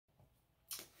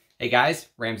Hey guys,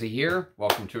 Ramsey here.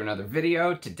 Welcome to another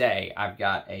video. Today I've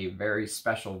got a very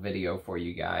special video for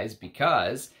you guys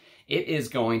because it is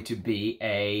going to be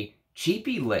a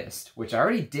cheapie list, which I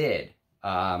already did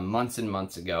months and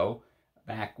months ago,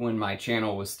 back when my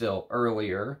channel was still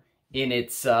earlier in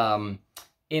its setup,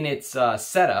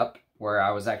 where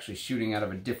I was actually shooting out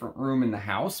of a different room in the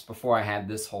house before I had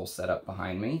this whole setup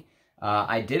behind me.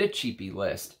 I did a cheapie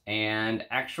list, and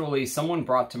actually someone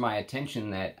brought to my attention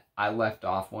that I left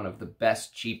off one of the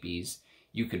best cheapies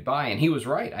you could buy, and he was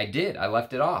right. I did. I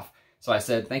left it off. So I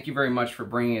said, thank you very much for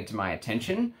bringing it to my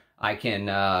attention. I can,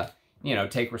 you know,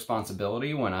 take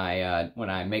responsibility when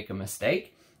I make a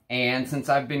mistake. And since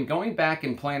I've been going back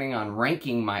and planning on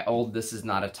ranking my old This Is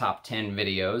Not a Top 10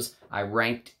 videos, I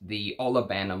ranked the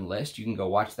Oudh list. You can go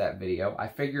watch that video. I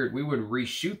figured we would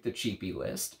reshoot the cheapie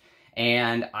list,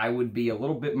 and I would be a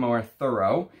little bit more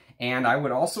thorough, and I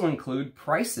would also include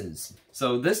prices.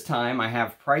 So this time I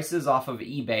have prices off of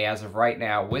eBay as of right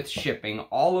now with shipping.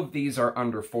 All of these are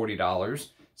under $40.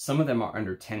 Some of them are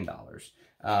under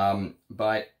 $10.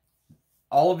 But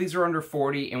all of these are under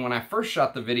 $40, and when I first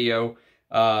shot the video,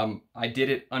 I did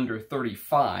it under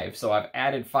 $35, so I've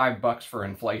added $5 for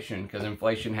inflation, because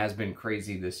inflation has been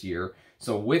crazy this year.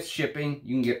 So with shipping,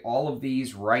 you can get all of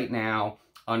these right now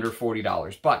under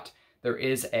 $40. But there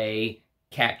is a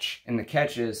catch, and the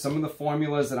catch is some of the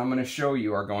formulas that I'm going to show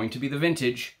you are going to be the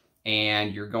vintage,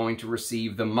 and you're going to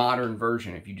receive the modern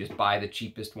version if you just buy the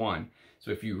cheapest one.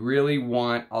 So if you really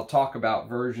want, I'll talk about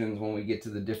versions when we get to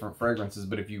the different fragrances,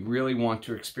 but if you really want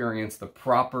to experience the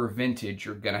proper vintage,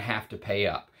 you're going to have to pay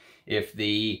up. If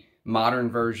the modern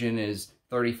version is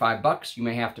 $35, you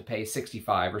may have to pay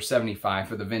 $65 or $75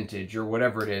 for the vintage, or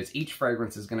whatever it is. Each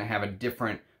fragrance is going to have a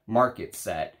different market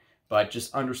set. But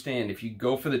just understand, if you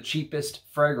go for the cheapest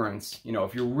fragrance, you know,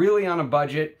 if you're really on a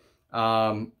budget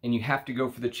and you have to go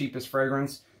for the cheapest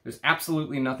fragrance, there's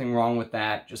absolutely nothing wrong with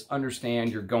that. Just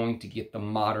understand you're going to get the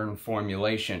modern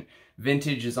formulation.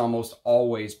 Vintage is almost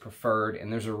always preferred, and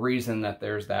there's a reason that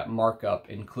there's that markup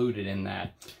included in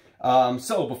that.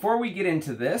 So before we get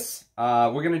into this,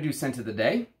 we're going to do Scent of the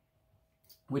Day,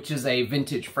 which is a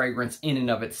vintage fragrance in and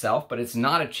of itself, but it's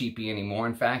not a cheapie anymore.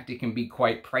 In fact, it can be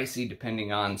quite pricey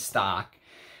depending on stock.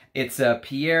 It's a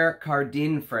Pierre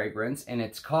Cardin fragrance, and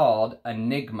it's called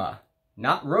Enigma.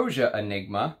 Not Roja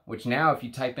Enigma, which now if you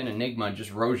type in Enigma,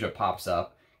 just Roja pops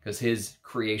up, because his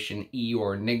creation E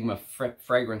or Enigma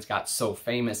fragrance got so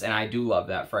famous, and I do love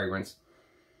that fragrance.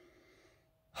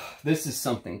 This is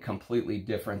something completely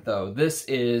different, though. This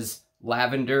is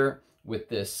lavender with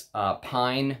this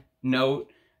pine note,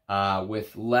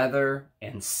 with leather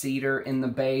and cedar in the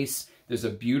base. There's a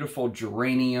beautiful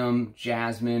geranium,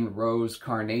 jasmine, rose,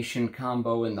 carnation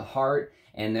combo in the heart,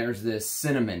 and there's this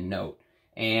cinnamon note.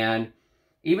 And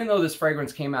even though this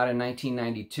fragrance came out in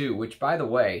 1992, which, by the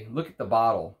way, look at the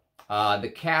bottle.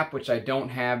 The cap, which I don't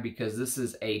have because this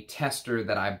is a tester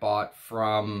that I bought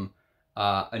from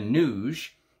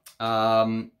Anuj.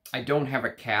 I don't have a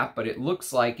cap, but it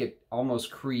looks like it almost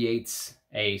creates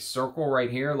a circle right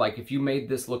here. Like if you made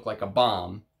this look like a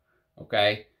bomb,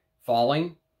 okay,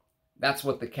 falling, that's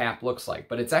what the cap looks like.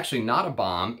 But it's actually not a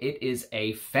bomb. It is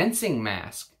a fencing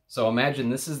mask. So imagine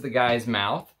this is the guy's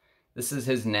mouth, this is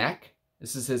his neck,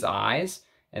 this is his eyes,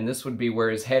 and this would be where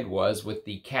his head was with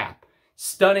the cap.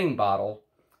 Stunning bottle,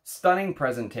 stunning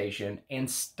presentation, and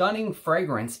stunning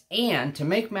fragrance. And to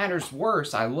make matters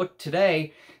worse, I looked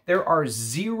today, there are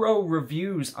 0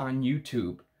 reviews on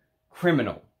YouTube.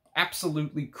 Criminal.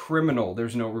 Absolutely criminal.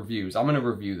 There's no reviews. I'm going to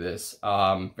review this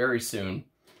very soon.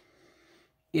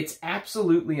 It's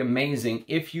absolutely amazing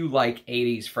if you like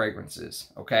 80s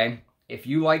fragrances, okay? If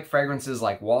you like fragrances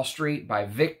like Wall Street by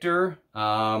Victor,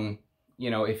 you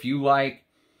know, if you like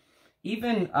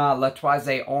even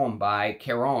Lattafa Homme by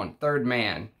Caron, Third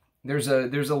Man. There's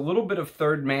a little bit of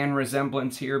Third Man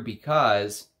resemblance here,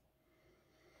 because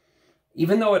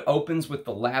even though it opens with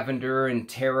the lavender and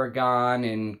tarragon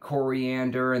and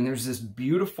coriander, and there's this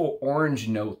beautiful orange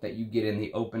note that you get in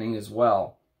the opening as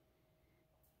well,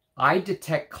 I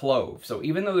detect clove. So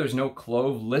even though there's no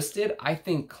clove listed, I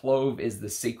think clove is the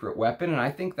secret weapon, and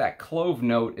I think that clove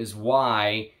note is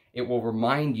why it will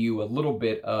remind you a little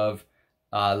bit of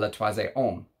Lattafa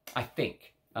Homme, I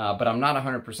think. But I'm not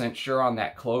 100% sure on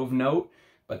that clove note,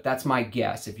 but that's my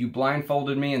guess. If you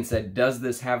blindfolded me and said, does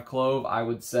this have clove, I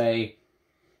would say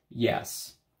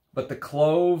yes. But the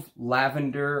clove,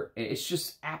 lavender, it's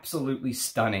just absolutely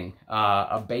stunning.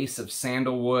 A base of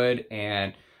sandalwood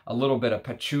and a little bit of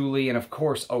patchouli, and of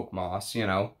course oak moss, you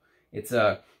know. It's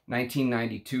a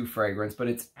 1992 fragrance, but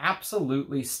it's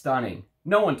absolutely stunning.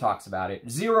 No one talks about it.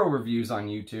 0 reviews on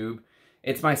YouTube.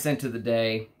 It's my scent of the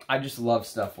day. I just love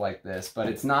stuff like this, but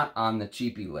it's not on the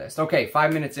cheapie list. Okay,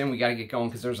 5 minutes in, we got to get going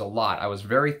because there's a lot. I was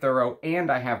very thorough, and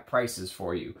I have prices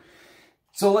for you.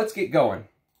 So let's get going.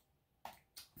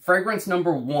 Fragrance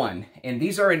number 1, and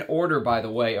these are in order, by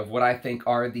the way, of what I think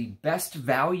are the best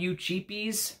value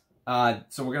cheapies.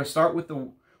 So we're going to start with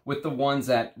the ones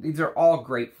that, these are all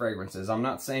great fragrances. I'm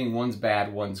not saying one's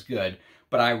bad, one's good,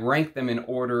 but I rank them in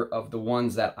order of the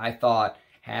ones that I thought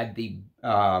had the,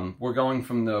 we're going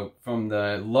from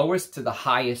the lowest to the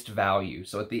highest value.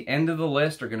 So at the end of the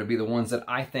list are going to be the ones that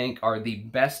I think are the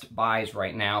best buys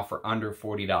right now for under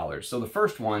 $40. So the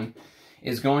first one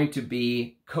is going to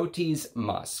be Coty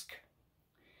Musk.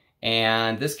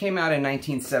 And this came out in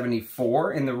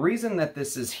 1974. And the reason that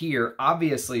this is here,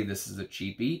 obviously this is a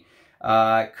cheapie.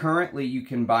 Currently you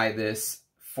can buy this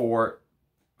for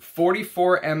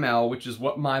 44 ml, which is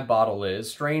what my bottle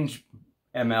is. Strange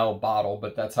ml bottle,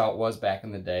 but that's how it was back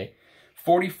in the day.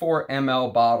 44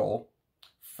 ml bottle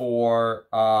for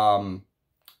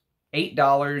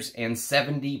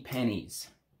 $8.70,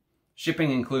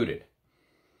 shipping included.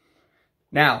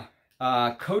 Now,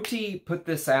 Coty put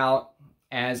this out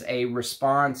as a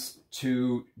response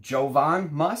to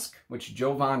Jovan Musk, which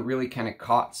Jovan really kind of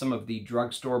caught some of the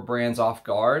drugstore brands off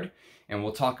guard. And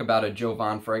we'll talk about a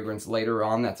Jovan fragrance later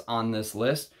on that's on this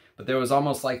list. But there was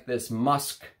almost like this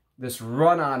musk, this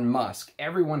run on musk.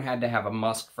 Everyone had to have a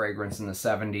musk fragrance in the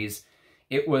 70s.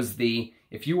 It was the,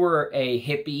 if you were a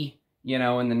hippie, you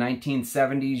know, in the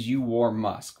 1970s, you wore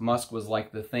musk. Musk was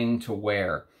like the thing to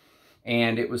wear.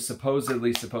 And it was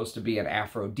supposedly supposed to be an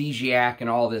aphrodisiac and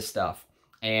all this stuff.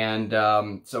 And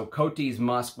so Coty's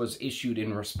Musk was issued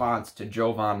in response to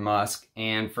Jovan Musk.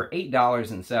 And for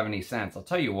 $8.70, I'll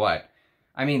tell you what,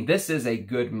 I mean, this is a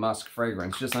good musk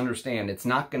fragrance. Just understand, it's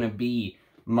not going to be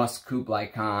Musk Kublai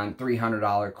Khan,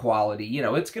 $300 quality. You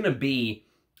know, it's going to be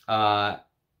a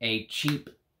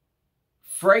cheap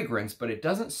fragrance, but it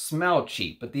doesn't smell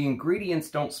cheap. But the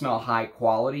ingredients don't smell high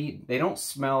quality. They don't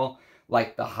smell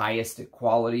like the highest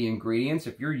quality ingredients.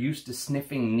 If you're used to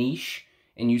sniffing niche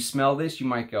and you smell this, you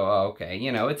might go, oh, okay,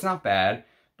 you know, it's not bad.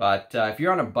 But if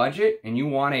you're on a budget and you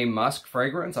want a musk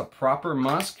fragrance, a proper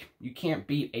musk, you can't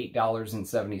beat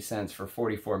 $8.70 for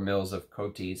 44 mils of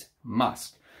Coty's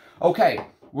Musk. Okay,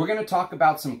 we're going to talk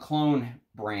about some clone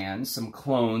brands, some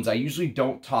clones. I usually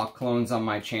don't talk clones on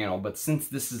my channel, but since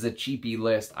this is a cheapie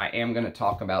list, I am going to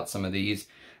talk about some of these.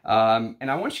 And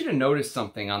I want you to notice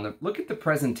something on the, look at the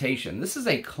presentation. This is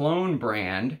a clone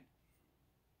brand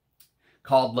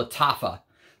called Lattafa.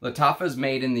 Lattafa is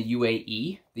made in the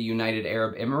UAE, the United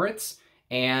Arab Emirates,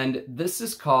 and this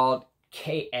is called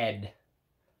Qaa'ed.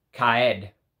 Qaa'ed.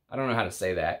 I don't know how to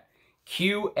say that.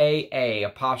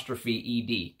 Q-A-A''ed.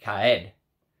 Qaa'ed.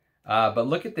 But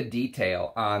look at the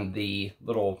detail on the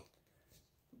little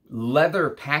leather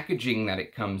packaging that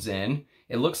it comes in.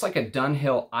 It looks like a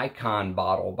Dunhill Icon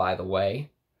bottle, by the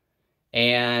way.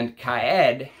 And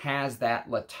Qaa'ed has that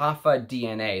Lattafa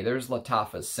DNA. There's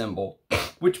Lattafa's symbol.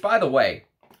 Which, by the way,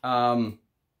 I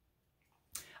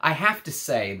have to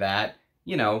say that,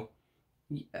 you know,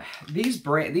 these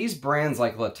brands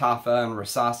like Lattafa and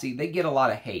Versace, they get a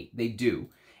lot of hate. They do.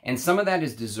 And some of that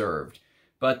is deserved.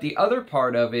 But the other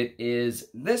part of it is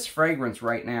this fragrance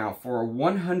right now for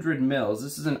 100 mils.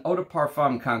 This is an eau de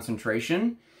parfum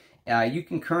concentration. You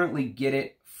can currently get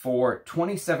it for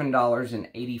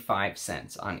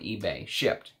 $27.85 on eBay,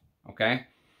 shipped, okay?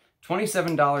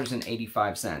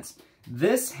 $27.85.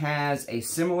 This has a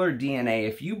similar DNA.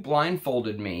 If you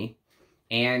blindfolded me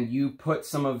and you put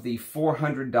some of the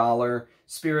 $400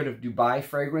 Spirit of Dubai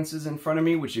fragrances in front of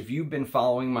me, which if you've been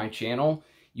following my channel,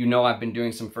 you know I've been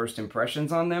doing some first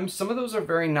impressions on them. Some of those are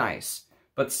very nice,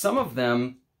 but some of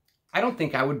them, I don't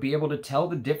think I would be able to tell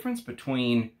the difference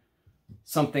between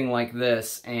something like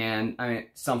this and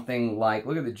something like,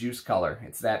 look at the juice color.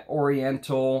 It's that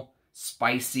oriental,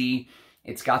 spicy.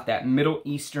 It's got that Middle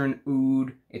Eastern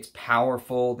oud. It's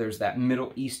powerful. There's that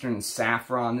Middle Eastern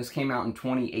saffron. This came out in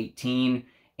 2018.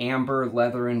 Amber,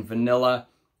 leather, and vanilla.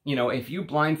 You know, if you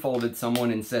blindfolded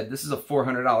someone and said, this is a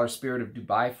 $400 Spirit of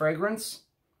Dubai fragrance,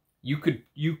 you could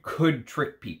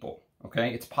trick people,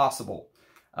 okay? It's possible.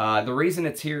 The reason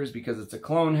it's here is because it's a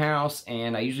clone house,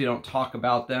 and I usually don't talk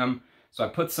about them. So I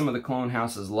put some of the clone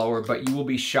houses lower, but you will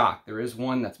be shocked. There is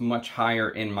one that's much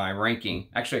higher in my ranking.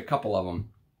 Actually, a couple of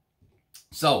them.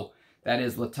 So that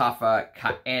is Lattafa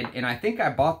Qaa'ed. And I think I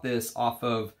bought this off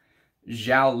of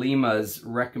Zhao Lima's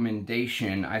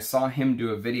recommendation. I saw him do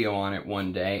a video on it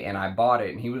one day, and I bought it.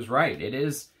 And he was right. It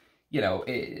is, you know,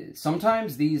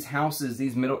 sometimes these houses,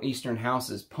 these Middle Eastern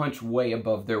houses, punch way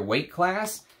above their weight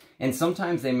class. And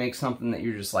sometimes they make something that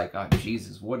you're just like, oh,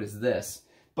 Jesus, what is this?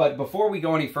 But before we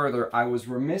go any further, I was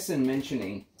remiss in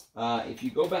mentioning, if you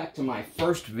go back to my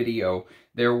first video,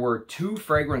 there were 2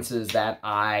 fragrances that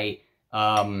I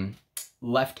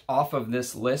left off of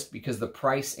this list because the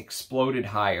price exploded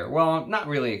higher. Well, not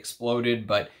really exploded,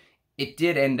 but it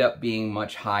did end up being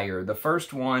much higher. The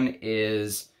first one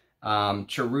is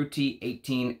Cerruti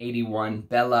 1881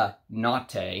 Bella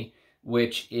Notte,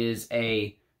 which is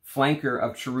a flanker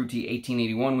of Cerruti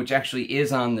 1881, which actually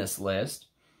is on this list.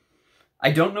 I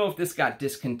don't know if this got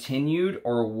discontinued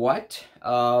or what,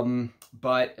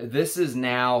 but this is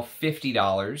now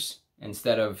 $50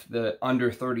 instead of the under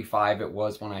 $35 it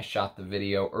was when I shot the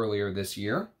video earlier this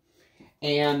year.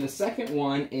 And the second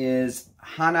one is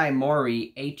Hanai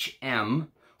Mori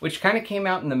HM, which kind of came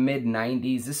out in the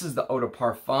mid-90s. This is the Eau de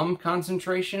Parfum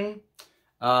concentration.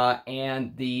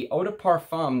 And the Eau de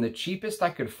Parfum, the cheapest I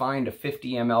could find a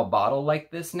 50 ml bottle like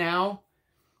this now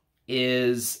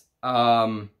is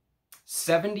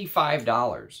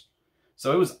 $75.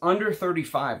 So it was under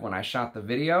 $35 when I shot the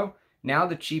video. Now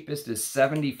the cheapest is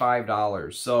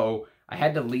 $75. So I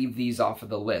had to leave these off of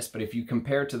the list. But if you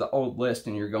compare to the old list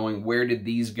and you're going, where did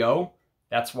these go?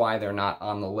 That's why they're not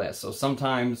on the list. So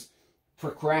sometimes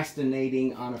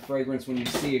procrastinating on a fragrance when you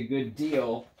see a good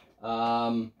deal,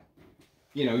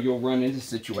 you know, you'll run into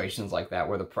situations like that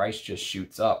where the price just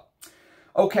shoots up.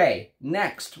 Okay,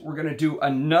 next we're going to do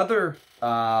another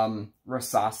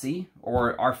Rasai,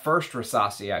 or our first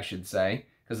Rasai, I should say,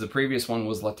 because the previous one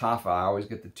was Lattafa. I always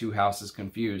get the 2 houses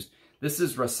confused. This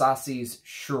is Rasai's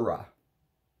Shuhrah.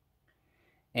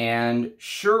 And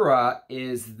Shuhrah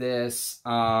is this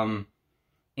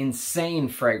insane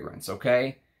fragrance,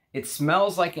 okay? It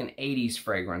smells like an 80s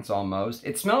fragrance almost.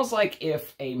 It smells like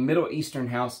if a Middle Eastern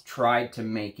house tried to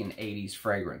make an 80s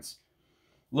fragrance.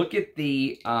 Look at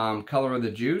the color of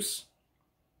the juice.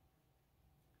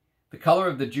 The color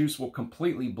of the juice will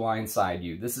completely blindside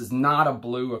you. This is not a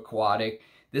blue aquatic.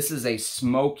 This is a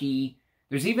smoky.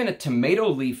 There's even a tomato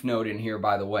leaf note in here,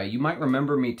 by the way. You might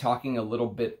remember me talking a little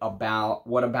bit about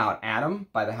What About Adam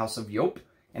by the House of Joop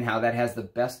and how that has the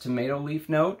best tomato leaf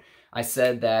note. I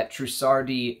said that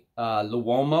Trussardi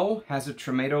L'Uomo has a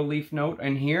tomato leaf note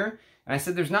in here. And I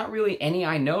said there's not really any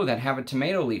I know that have a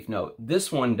tomato leaf note.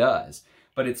 This one does.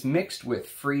 But it's mixed with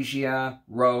freesia,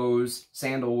 rose,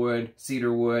 sandalwood,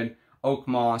 cedarwood, oak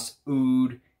moss,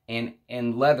 oud,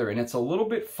 and leather. And it's a little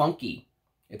bit funky.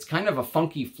 It's kind of a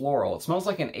funky floral. It smells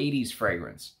like an 80s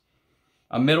fragrance.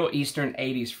 A Middle Eastern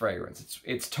 80s fragrance.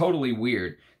 It's totally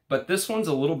weird. But this one's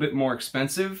a little bit more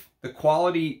expensive. The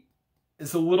quality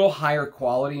is a little higher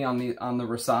quality on the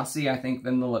Rasai, I think,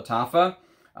 than the Lattafa.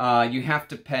 You have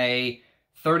to pay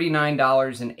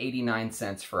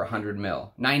 $39.89 for 100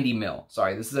 ml. 90 ml.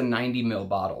 Sorry, this is a 90 ml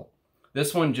bottle.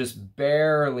 This one just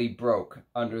barely broke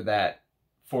under that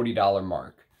 $40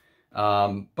 mark.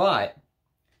 But,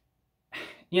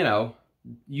 you know,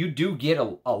 you do get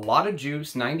a lot of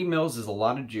juice. 90 mils is a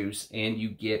lot of juice, and you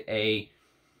get a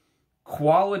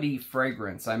quality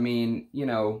fragrance. I mean, you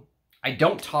know, I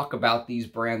don't talk about these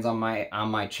brands on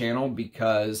my channel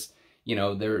because, you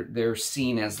know, they're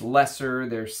seen as lesser,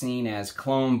 they're seen as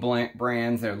clone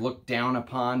brands, they're looked down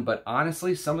upon, but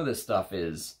honestly, some of this stuff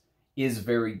is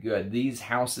very good. These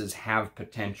houses have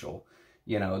potential.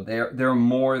 You know, they're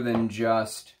more than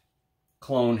just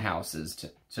clone houses.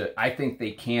 I think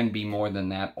they can be more than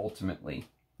that ultimately.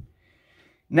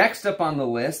 Next up on the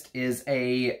list is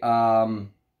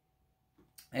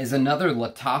another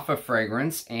Lattafa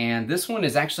fragrance, and this one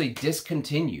is actually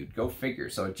discontinued. Go figure.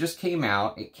 So it just came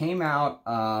out. It came out,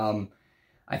 I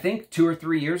think 2 or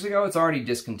 3 years ago. It's already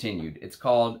discontinued. It's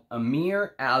called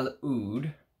Ameer Al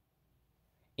Oudh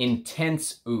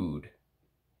Intense Oud.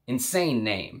 Insane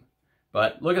name.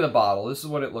 But look at the bottle. This is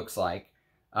what it looks like.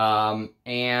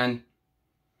 And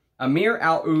Ameer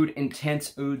Al Oudh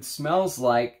Intense Oud smells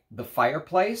like the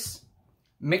fireplace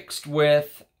mixed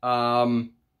with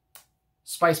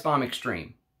Spice Bomb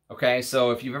Extreme. Okay, so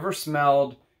if you've ever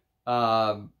smelled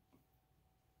the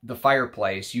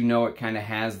fireplace, you know it kind of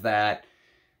has that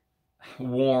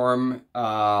warm,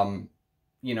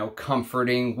 you know,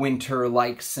 comforting,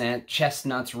 winter-like scent,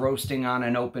 chestnuts roasting on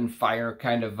an open fire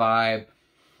kind of vibe.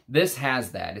 This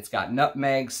has that. It's got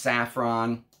nutmeg,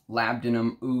 saffron,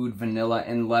 labdanum, oud, vanilla,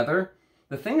 and leather.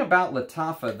 The thing about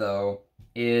Lattafa, though,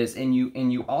 is, and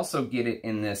you also get it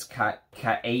in this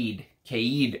Qaa'ed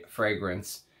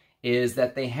fragrance, is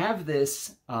that they have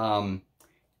this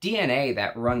DNA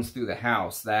that runs through the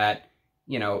house that,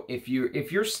 you know, if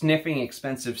you're sniffing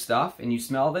expensive stuff and you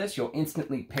smell this, you'll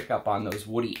instantly pick up on those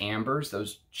woody ambers,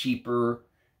 those cheaper,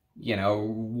 you know,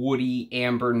 woody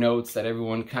amber notes that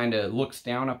everyone kind of looks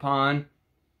down upon.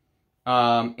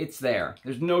 It's there.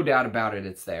 There's no doubt about it,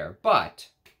 it's there. But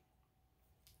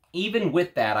even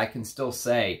with that, I can still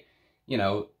say, you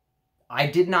know, I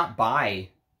did not buy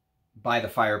the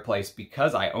fireplace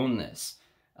because I own this.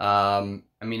 I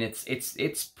mean,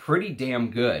 it's pretty damn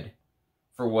good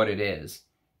for what it is.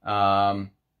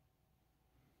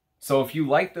 So if you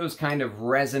like those kind of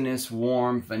resinous,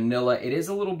 warm, vanilla, it is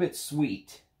a little bit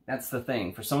sweet. That's the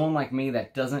thing. For someone like me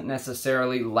that doesn't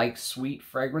necessarily like sweet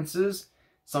fragrances,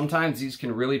 sometimes these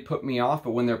can really put me off,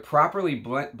 but when they're properly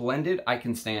blended, I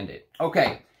can stand it.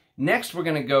 Okay, next we're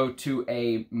going to go to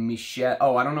a Michel.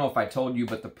 Oh, I don't know if I told you,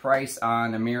 but the price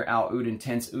on Ameer Al Oud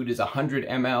Intense Oud is 100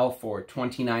 ml for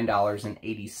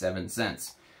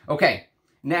 $29.87. Okay,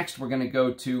 next we're going to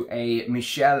go to a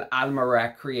Michel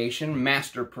Almerac creation,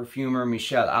 master perfumer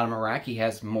Michel Almerac. He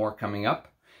has more coming up.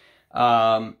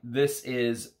 This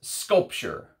is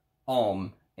Sculpture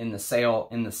Homme in the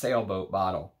sailboat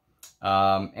bottle.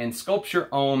 And Sculpture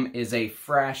Homme is a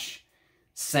fresh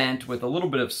scent with a little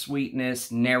bit of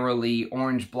sweetness, narrowly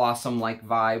orange blossom-like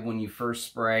vibe when you first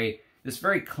spray. This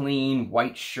very clean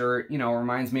white shirt, you know,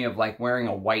 reminds me of like wearing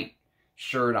a white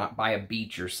shirt by a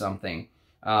beach or something.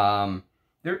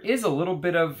 There is a little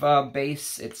bit of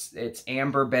base. It's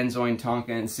amber, benzoin, tonka,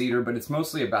 and cedar, but it's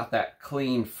mostly about that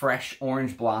clean, fresh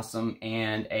orange blossom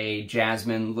and a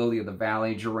jasmine, lily of the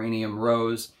valley, geranium,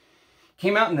 rose.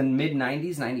 Came out in the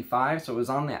mid-90s, 95, so it was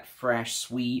on that fresh,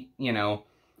 sweet, you know,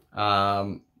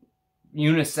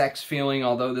 unisex feeling,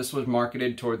 although this was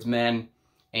marketed towards men.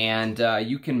 And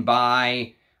you can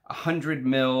buy 100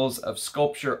 mils of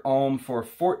Sculpture Homme for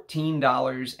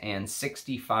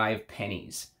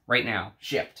 $14.65 right now,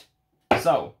 shipped.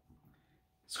 So,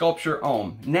 Sculpture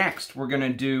Homme. Next, we're going to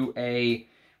do a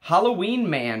Halloween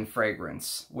Man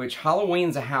fragrance, which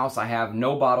Halloween's a house. I have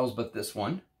no bottles but this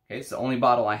one. Okay, it's the only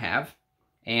bottle I have.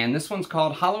 And this one's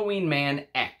called Halloween Man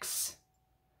X.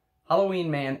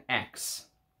 Halloween Man X.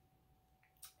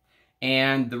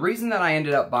 And the reason that I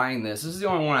ended up buying this is the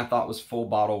only one I thought was full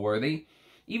bottle worthy.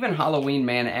 Even Halloween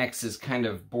Man X is kind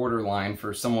of borderline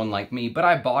for someone like me, but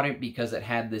I bought it because it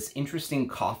had this interesting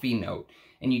coffee note.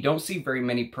 And you don't see very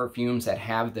many perfumes that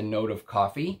have the note of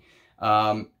coffee.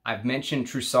 I've mentioned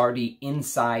Trussardi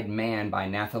Inside Man by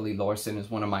Nathalie Lorson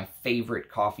is one of my favorite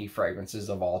coffee fragrances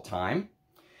of all time.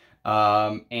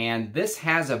 And this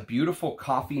has a beautiful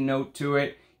coffee note to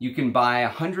it. You can buy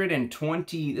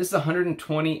 120, this is a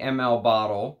 120 ml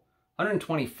bottle,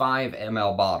 125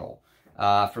 ml bottle,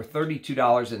 for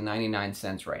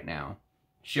 $32.99 right now.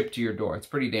 Shipped to your door. It's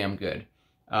pretty damn good.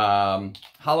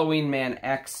 Halloween Man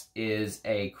X is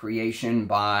a creation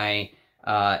by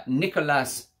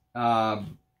Nicolas, oh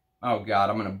God,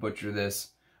 I'm going to butcher this,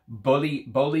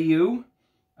 Beaulieu,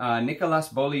 Nicolas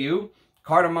Beaulieu.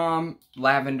 Cardamom,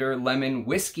 lavender, lemon,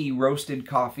 whiskey, roasted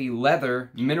coffee, leather,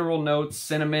 mineral notes,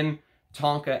 cinnamon,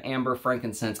 tonka, amber,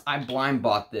 frankincense. I blind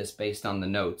bought this based on the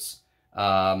notes.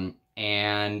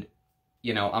 And,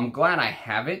 you know, I'm glad I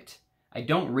have it. I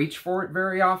don't reach for it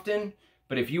very often,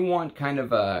 but if you want kind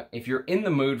of a, if you're in the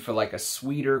mood for like a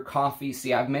sweeter coffee,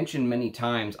 see, I've mentioned many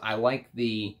times, I like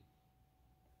the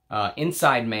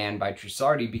Inside Man by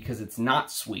Trussardi because it's not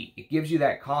sweet. It gives you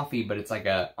that coffee, but it's like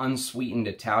a unsweetened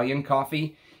Italian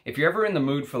coffee. If you're ever in the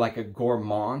mood for like a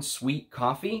gourmand sweet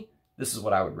coffee, this is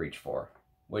what I would reach for,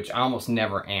 which I almost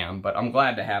never am, but I'm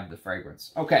glad to have the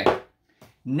fragrance. Okay,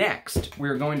 next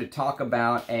we're going to talk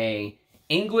about a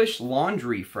English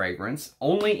laundry fragrance,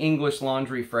 only English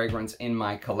laundry fragrance in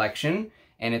my collection,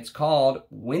 and it's called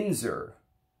Windsor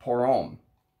Pour Homme.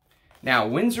 Now,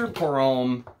 Windsor Pour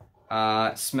Homme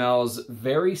smells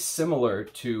very similar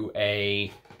to a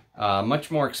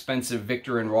much more expensive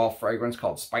Viktor and Rolf fragrance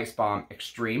called Spice Bomb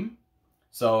Extreme.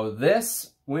 So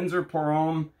this, Windsor Pour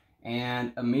Homme,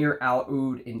 and Ameer Al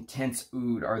Oud Intense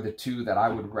Oud are the two that I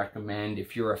would recommend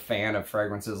if you're a fan of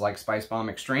fragrances like Spice Bomb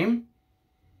Extreme.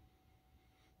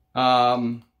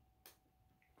 There's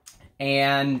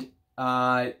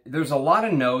a lot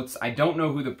of notes. I don't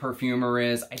know who the perfumer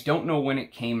is. I don't know when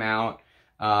it came out.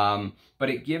 But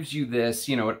it gives you this,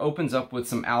 you know, it opens up with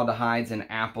some aldehydes and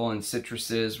apple and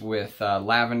citruses with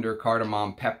lavender,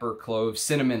 cardamom, pepper, clove,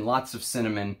 cinnamon, lots of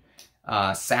cinnamon,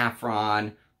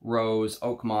 saffron, rose,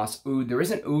 oak moss, oud. There is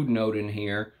an oud note in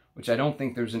here, which I don't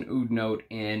think there's an oud note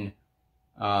in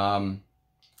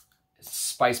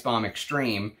Spice Bomb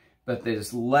Extreme, but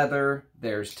there's leather,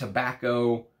 there's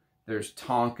tobacco, there's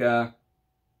tonka.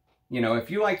 You know,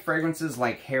 if you like fragrances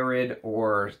like Herod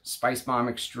or Spice Bomb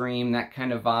Extreme, that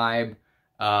kind of vibe,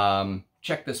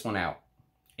 check this one out.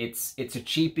 It's a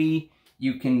cheapie.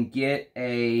 You can get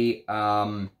a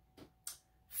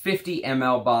 50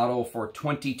 ml bottle for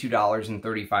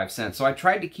 $22.35. So I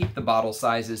tried to keep the bottle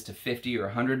sizes to 50 or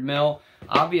 100 ml.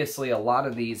 Obviously, a lot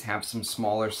of these have some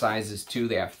smaller sizes too.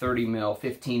 They have 30 ml,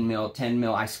 15 ml, 10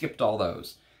 ml. I skipped all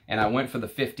those, and I went for the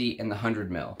 50 and the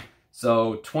 100 ml.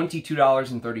 So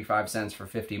 $22.35 for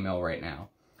 50 ml right now.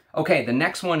 Okay, the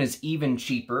next one is even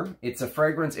cheaper. It's a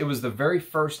fragrance. It was the very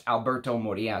first Alberto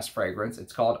Morillas fragrance.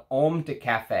 It's called Homme de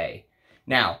Cafe.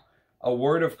 Now, a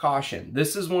word of caution.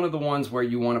 This is one of the ones where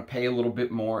you want to pay a little bit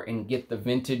more and get the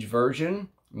vintage version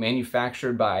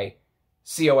manufactured by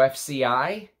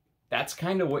COFCI. That's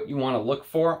kind of what you want to look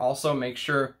for. Also, make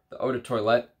sure the Eau de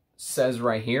Toilette says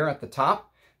right here at the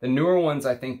top. The newer ones,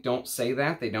 I think, don't say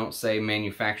that. They don't say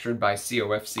manufactured by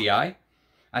COFCI.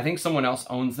 I think someone else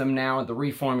owns them now. The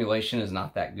reformulation is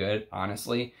not that good,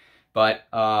 honestly. But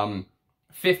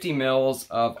 50 mils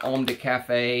of Homme de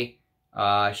Cafe,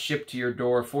 shipped to your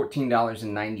door,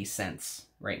 $14.90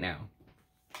 right now.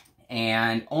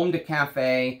 And Homme de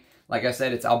Cafe, like I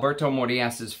said, it's Alberto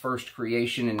Morillas' first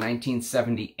creation in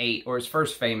 1978, or his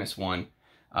first famous one.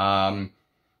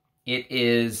 It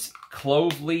is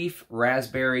clove leaf,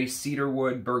 raspberry,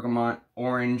 cedarwood, bergamot,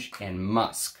 orange, and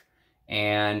musk.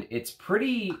 And it's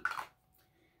pretty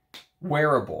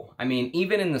wearable. I mean,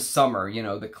 even in the summer, you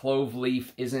know, the clove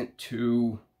leaf isn't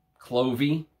too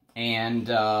clovey. And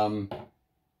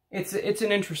it's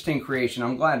an interesting creation.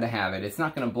 I'm glad to have it. It's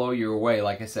not going to blow you away.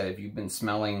 Like I said, if you've been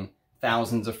smelling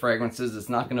thousands of fragrances, it's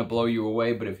not going to blow you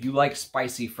away. But if you like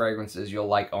spicy fragrances, you'll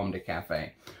like Homme de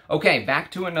Cafe. Okay,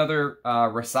 back to another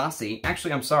Rasai.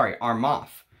 Actually, I'm sorry, Armaf.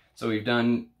 So we've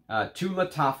done 2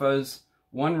 Lattafas,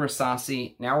 1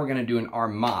 Rasai. Now we're going to do an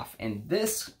Armaf. And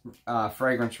this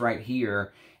fragrance right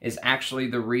here is actually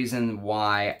the reason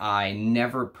why I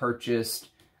never purchased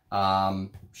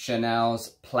Chanel's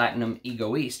Platinum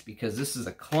Egoiste, because this is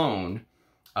a clone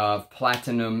of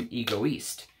Platinum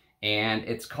Egoiste, and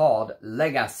it's called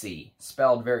Legesi,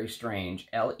 spelled very strange,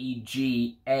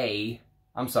 L-E-G-E-S-I,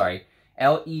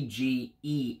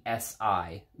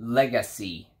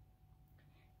 Legesi.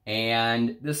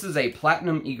 And this is a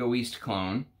Platinum Egoiste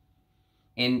clone,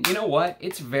 and you know what?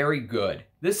 It's very good.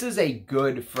 This is a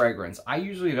good fragrance. I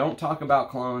usually don't talk about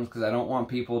clones because I don't want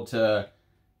people to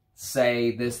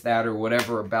say this, that, or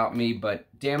whatever about me, but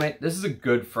damn it, this is a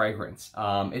good fragrance.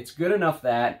 It's good enough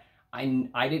that I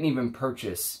didn't even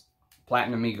purchase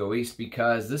Platinum Egoiste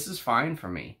because this is fine for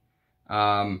me.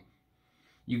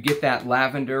 You get that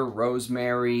lavender,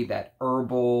 rosemary, that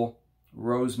herbal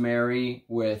rosemary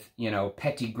with, you know,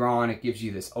 petit grain. It gives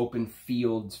you this open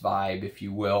fields vibe, if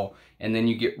you will. And then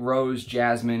you get rose,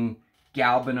 jasmine,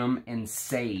 galbanum, and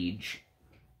sage.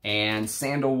 And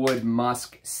sandalwood,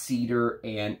 musk, cedar,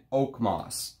 and oak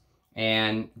moss.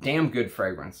 And damn good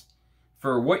fragrance.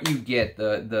 For what you get,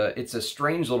 it's a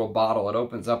strange little bottle. It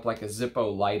opens up like a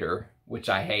Zippo lighter, which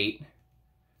I hate.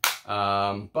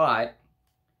 But,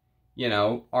 you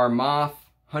know, Armaf,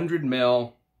 100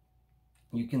 ml.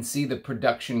 You can see the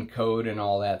production code and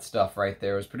all that stuff right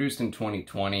there. It was produced in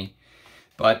 2020.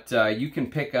 But you can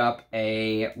pick up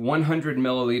a 100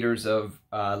 milliliters of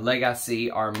Legesi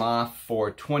Armaf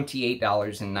for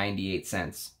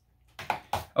 $28.98.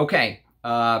 Okay,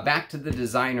 back to the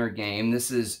designer game.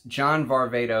 This is John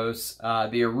Varvatos,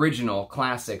 the original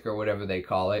classic, or whatever they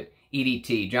call it,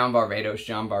 EDT. John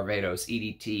Varvatos,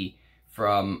 EDT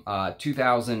from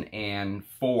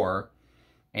 2004.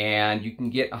 And you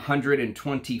can get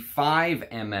 125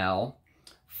 ml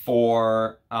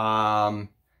for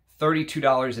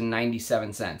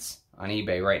 $32.97 on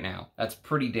eBay right now. That's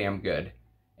pretty damn good.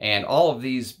 And all of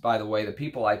these, by the way, the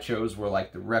people I chose were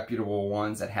like the reputable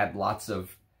ones that had lots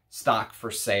of stock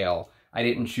for sale. I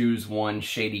didn't choose one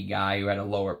shady guy who had a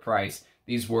lower price.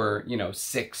 These were, you know,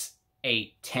 6,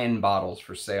 8, 10 bottles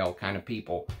for sale kind of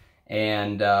people,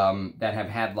 and that have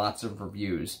had lots of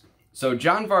reviews. So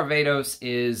John Varvatos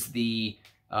is the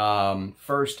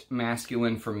first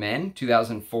masculine for men,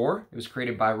 2004. It was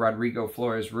created by Rodrigo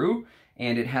Flores Rue,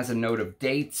 and it has a note of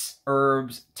dates,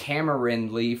 herbs,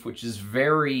 tamarind leaf, which is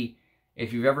very,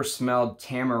 if you've ever smelled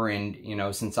tamarind, you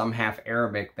know, since I'm half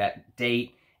Arabic, that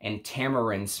date and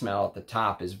tamarind smell at the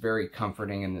top is very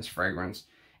comforting in this fragrance.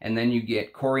 And then you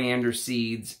get coriander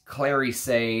seeds, clary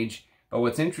sage, but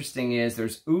what's interesting is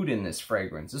there's oud in this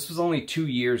fragrance. This was only 2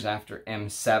 years after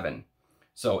M7.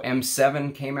 So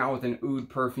M7 came out with an oud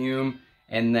perfume,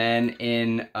 and then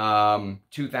in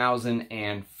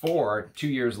 2004, 2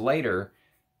 years later,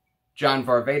 John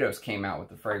Varvatos came out with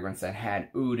the fragrance that had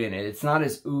oud in it. It's not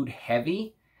as oud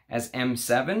heavy as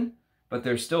M7, but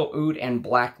there's still oud and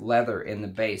black leather in the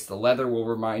base. The leather will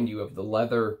remind you of the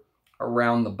leather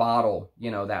around the bottle,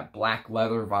 you know, that black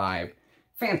leather vibe.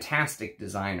 Fantastic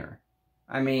designer.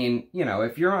 I mean, you know,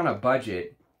 if you're on a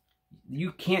budget,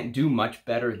 you can't do much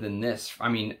better than this. I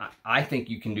mean, I think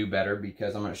you can do better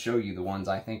because I'm going to show you the ones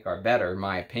I think are better, in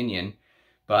my opinion.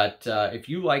 But if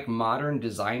you like modern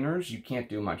designers, you can't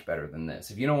do much better than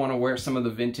this. If you don't want to wear some of the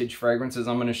vintage fragrances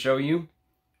I'm going to show you,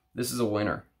 this is a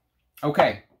winner.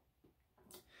 Okay,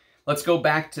 let's go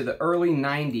back to the early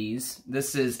 90s.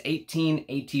 This is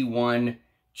 1881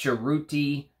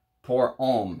 Cerruti pour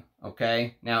Homme.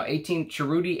 Okay, now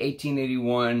Cerruti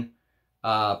 1881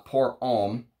 pour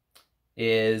Homme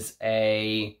is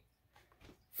a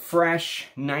fresh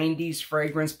 90s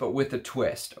fragrance, but with a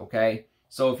twist, okay?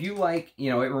 So if you like, you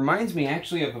know, it reminds me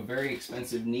actually of a very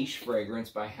expensive niche fragrance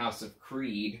by House of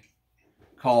Creed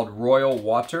called Royal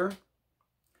Water.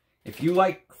 If you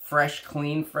like fresh,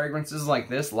 clean fragrances like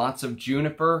this, lots of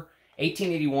juniper,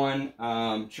 1881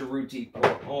 Cerruti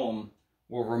pour Homme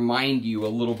will remind you a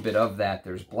little bit of that.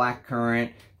 There's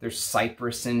blackcurrant, there's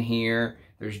cypress in here,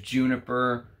 there's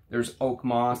juniper, there's oak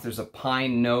moss, there's a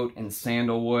pine note and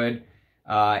sandalwood.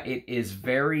 It's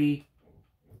very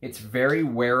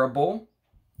wearable,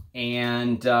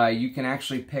 and you can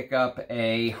actually pick up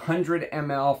 100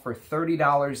 ml for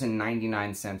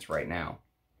 $30.99 right now.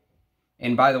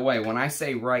 And by the way, when I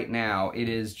say right now, it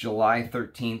is July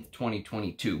 13th,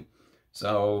 2022.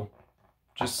 So,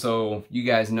 just so you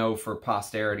guys know for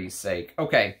posterity's sake.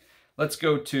 Okay, let's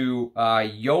go to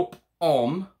Joop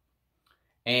Homme.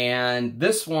 And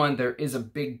this one, there is a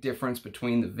big difference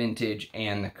between the vintage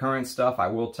and the current stuff. I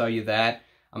will tell you that.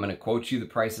 I'm going to quote you the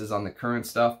prices on the current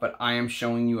stuff, but I am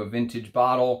showing you a vintage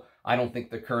bottle. I don't think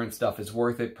the current stuff is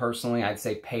worth it personally. I'd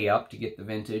say pay up to get the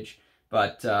vintage.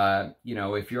 But, you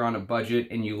know, if you're on a budget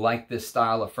and you like this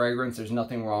style of fragrance, there's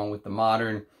nothing wrong with the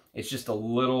modern. It's just a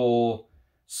little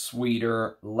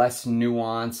sweeter, less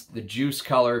nuanced. The juice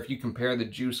color, if you compare the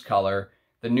juice color,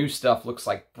 the new stuff looks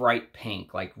like bright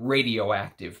pink, like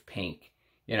radioactive pink,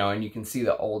 you know, and you can see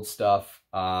the old stuff.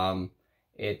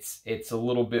 It's a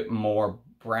little bit more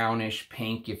brownish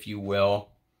pink, if you will.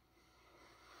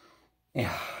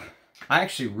 Yeah, I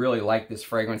actually really like this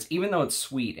fragrance, even though it's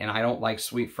sweet, and I don't like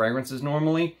sweet fragrances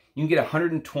normally. You can get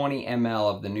 120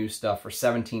 ml of the new stuff for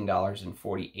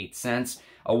 $17.48.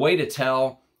 A way to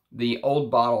tell, the old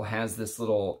bottle has this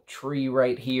little tree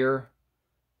right here.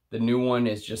 The new one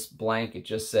is just blank. It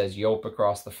just says Joop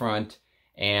across the front.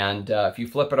 And if you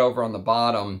flip it over on the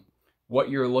bottom, what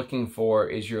you're looking for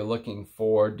is you're looking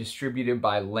for distributed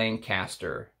by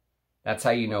Lancaster. That's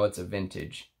how you know it's a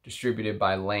vintage. Distributed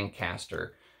by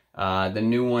Lancaster. The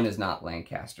new one is not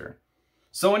Lancaster.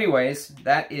 So anyways,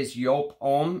 that is Joop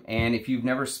Homme. And if you've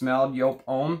never smelled Joop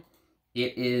Homme,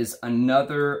 it is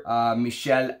another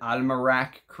Michel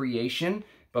Almerac creation.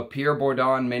 But Pierre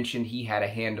Bourdon mentioned he had a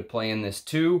hand to play in this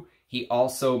too. He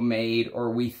also made,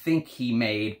 or we think he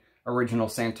made, Original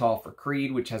Santal for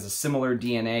Creed, which has a similar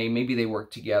DNA. Maybe they work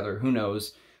together, who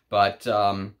knows. But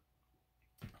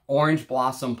Orange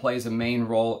Blossom plays a main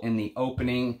role in the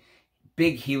opening.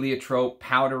 Big heliotrope,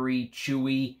 powdery,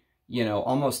 chewy, you know,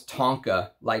 almost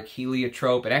Tonka-like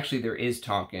heliotrope. And actually there is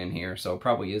Tonka in here, so it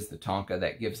probably is the Tonka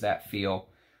that gives that feel.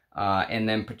 And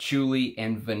then patchouli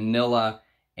and vanilla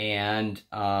and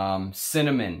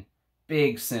cinnamon,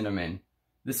 big cinnamon.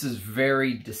 This is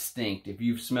very distinct. If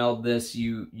you've smelled this,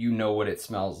 you know what it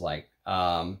smells like.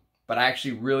 But I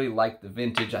actually really like the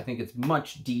vintage. I think it's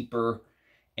much deeper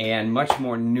and much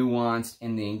more nuanced,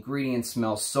 and the ingredients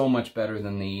smell so much better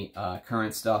than the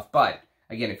current stuff. But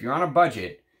again, if you're on a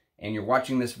budget and you're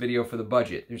watching this video for the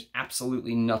budget, there's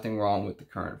absolutely nothing wrong with the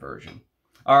current version.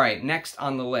 All right, next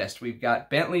on the list, we've got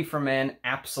Bentley for Men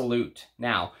Absolute.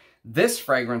 Now, this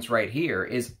fragrance right here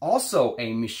is also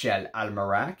a Michel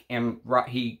Almerac, and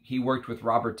he worked with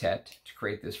Robertet to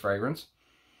create this fragrance.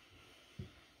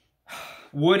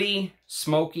 Woody,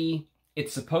 smoky.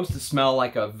 It's supposed to smell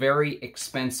like a very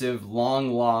expensive,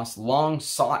 long-lost,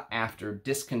 long-sought-after,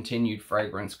 discontinued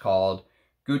fragrance called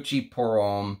Gucci Pour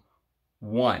Homme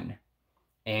 1.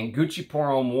 And Gucci Pour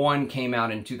Homme 1 came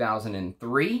out in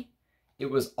 2003. It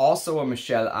was also a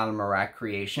Michel Almerac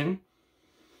creation.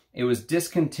 It was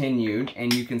discontinued,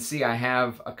 and you can see I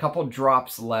have a couple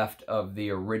drops left of the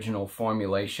original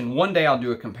formulation. One day I'll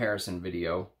do a comparison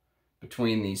video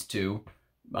between these two.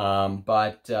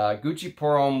 But Gucci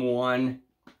Pour Homme 1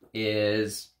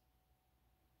 is,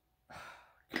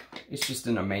 it's just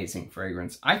an amazing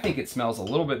fragrance. I think it smells a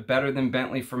little bit better than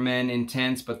Bentley for Men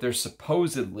Intense, but they're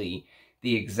supposedly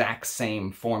the exact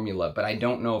same formula, but I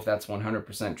don't know if that's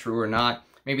 100% true or not.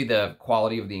 Maybe the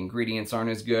quality of the ingredients aren't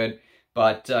as good,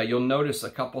 but you'll notice a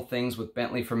couple things with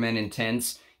Bentley for Men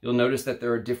Intense. You'll notice that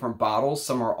there are different bottles.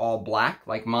 Some are all black,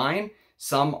 like mine.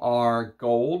 Some are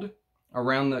gold,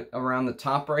 around the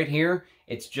top right here.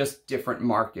 It's just different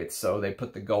markets. So they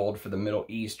put the gold for the Middle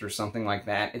East or something like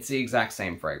that. It's the exact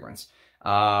same fragrance.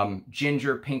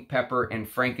 Ginger, pink pepper, and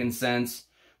frankincense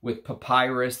with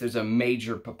papyrus. There's a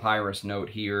major papyrus note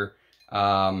here.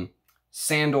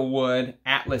 Sandalwood,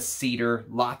 Atlas cedar,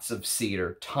 lots of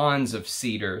cedar, tons of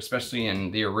cedar, especially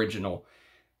in the original.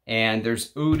 And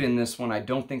there's oud in this one. I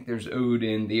don't think there's oud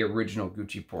in the original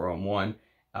Gucci Pour Homme one.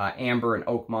 Amber and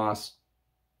oak moss.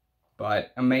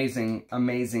 But amazing,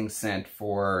 amazing scent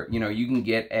for, you know, you can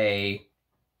get a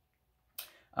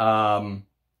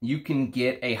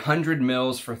 100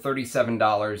 mils for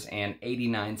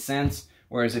 $37.89.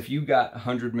 Whereas if you got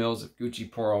 100 mils of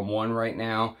Gucci Pour Homme 1 right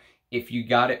now, if you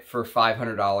got it for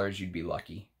 $500, you'd be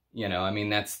lucky. You know, I mean,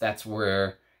 that's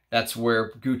where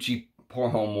Gucci Pour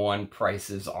Homme 1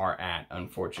 prices are at,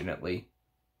 unfortunately.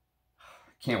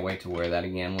 Can't wait to wear that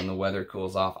again when the weather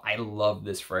cools off. I love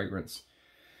this fragrance.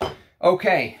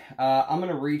 Okay, I'm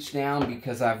going to reach down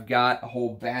because I've got a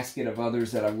whole basket of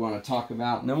others that I want to talk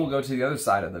about. And then we'll go to the other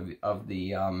side of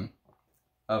the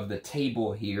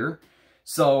table here.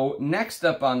 So next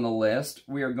up on the list,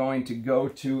 we are going to go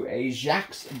to a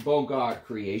Jacques Bogart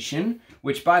creation,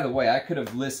 which, by the way, I could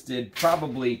have listed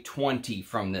probably 20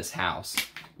 from this house.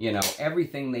 You know,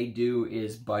 everything they do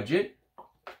is budget.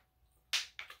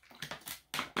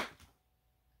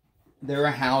 They're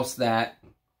a house that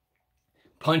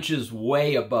punches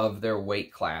way above their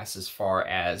weight class as far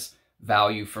as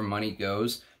value for money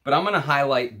goes. But I'm going to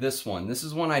highlight this one. This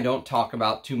is one I don't talk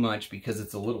about too much because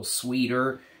it's a little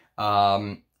sweeter.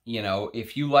 You know,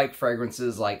 if you like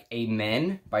fragrances like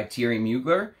Amen by Thierry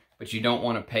Mugler, but you don't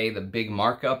want to pay the big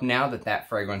markup now that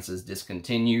fragrance is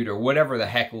discontinued, or whatever the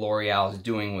heck L'Oreal is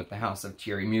doing with the house of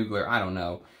Thierry Mugler, I don't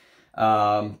know.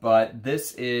 But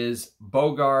this is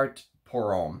Bogart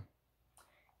Pour Homme.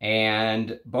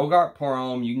 And Bogart Pour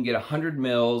Homme, you can get 100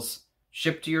 mils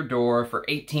shipped to your door for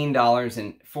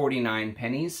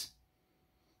 $18.49.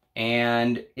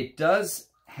 And it does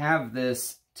have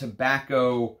this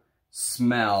tobacco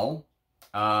smell.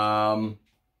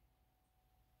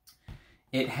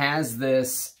 It has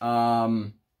this,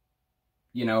 you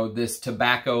know, this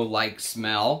tobacco-like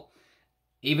smell.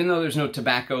 Even though there's no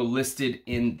tobacco listed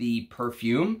in the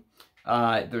perfume,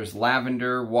 there's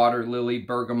lavender, water lily,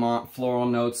 bergamot, floral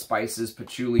notes, spices,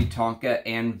 patchouli, tonka,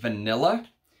 and vanilla.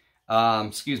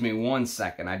 Excuse me 1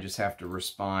 second. I just have to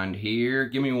respond here.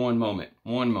 Give me one moment.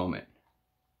 One moment.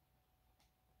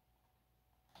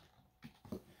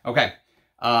 Okay.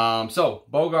 So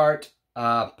Bogart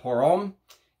Pour Homme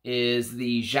is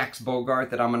the Jacques Bogart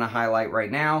that I'm going to highlight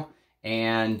right now.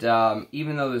 And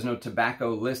even though there's no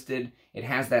tobacco listed, it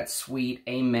has that sweet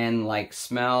Amen-like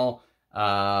smell.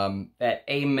 That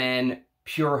Amen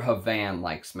Pure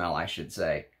Havane-like smell, I should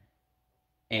say.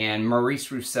 And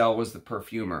Maurice Roussel was the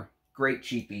perfumer. Great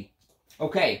cheapie.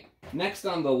 Okay, next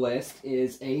on the list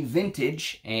is a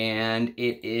vintage, and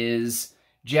it is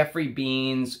Geoffrey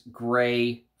Beene's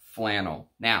Gray Flannel.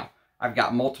 Now, I've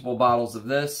got multiple bottles of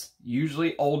this.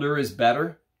 Usually older is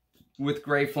better with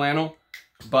Gray Flannel,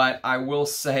 but I will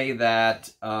say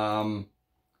that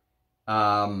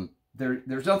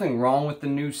there's nothing wrong with the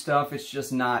new stuff. It's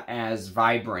just not as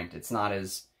vibrant. It's not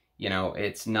as, you know,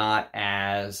 it's not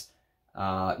as,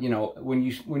 you know, when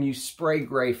you spray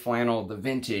Gray Flannel, the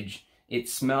vintage, it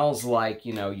smells like,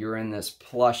 you know, you're in this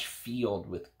plush field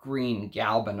with green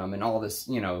galbanum and all this,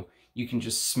 you know, you can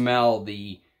just smell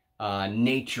the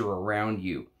nature around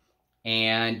you.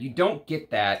 And you don't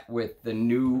get that with the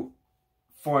new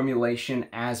formulation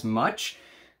as much,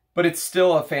 but it's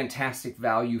still a fantastic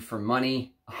value for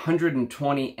money.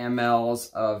 120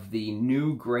 mLs of the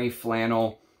new Gray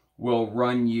Flannel will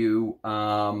run you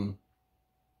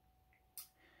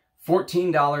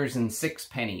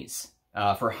 $14.06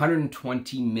 for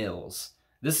 120 mils.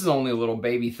 This is only a little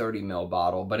baby 30 ml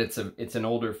bottle, but it's an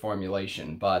older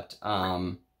formulation. But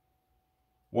wow,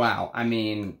 I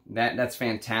mean that's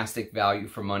fantastic value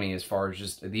for money as far as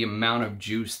just the amount of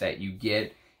juice that you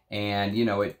get. And, you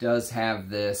know, it does have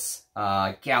this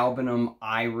galbanum,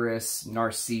 iris,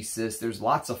 narcissus. There's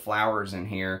lots of flowers in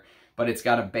here, but it's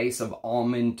got a base of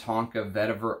almond, tonka,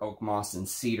 vetiver, oak moss, and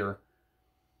cedar.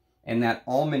 And that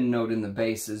almond note in the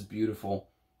base is beautiful.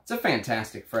 It's a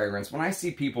fantastic fragrance. When I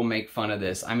see people make fun of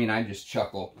this, I mean, I just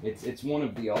chuckle. It's one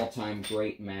of the all-time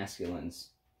great masculines.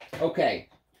 Okay,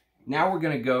 now we're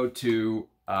going to go to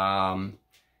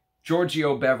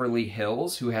Giorgio Beverly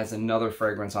Hills, who has another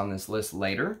fragrance on this list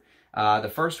later.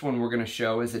 The first one we're going to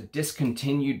show is a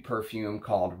discontinued perfume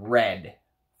called Red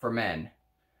for Men.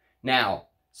 Now,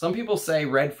 some people say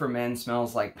Red for Men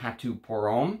smells like Tabu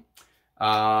Pour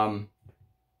Homme.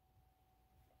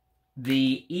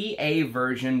 The EA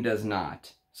version does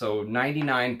not. So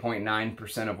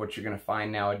 99.9% of what you're going to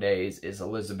find nowadays is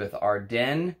Elizabeth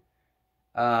Arden.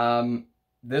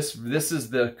 This is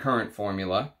the current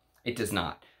formula. It does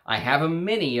not. I have a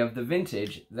mini of the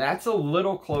vintage. That's a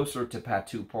little closer to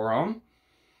Patou Pour Homme.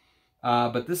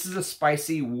 But this is a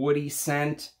spicy, woody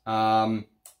scent.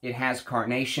 It has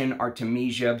carnation,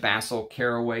 artemisia, basil,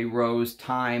 caraway, rose,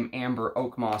 thyme, amber,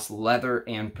 oak moss, leather,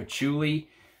 and patchouli,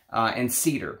 and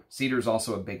cedar. Cedar is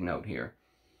also a big note here.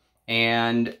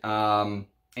 And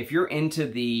if you're into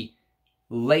the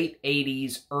late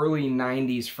 80s, early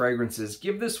 90s fragrances,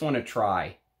 give this one a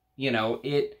try. You know,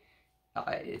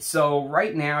 so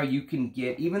right now you can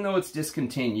get, even though it's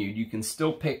discontinued, you can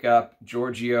still pick up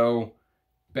Giorgio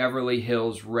Beverly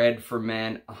Hills Red for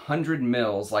Men. 100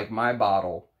 mils, like my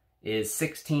bottle, is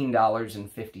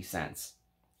 $16.50.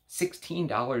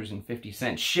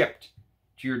 $16.50 shipped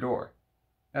to your door.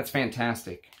 That's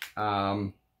fantastic.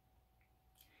 And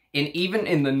even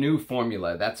in the new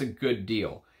formula, that's a good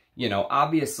deal. You know,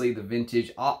 obviously the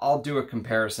vintage, I'll do a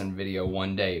comparison video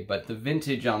one day, but the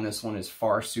vintage on this one is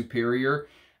far superior.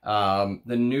 The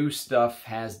new stuff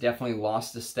has definitely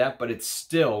lost a step, but it's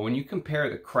still, when you compare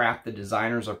the crap the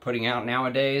designers are putting out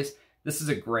nowadays, this is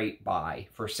a great buy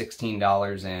for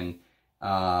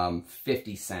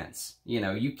 $16.50. You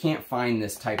know, you can't find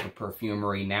this type of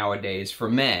perfumery nowadays for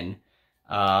men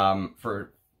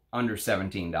for under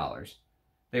 $17.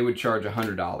 They would charge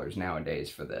 $100 nowadays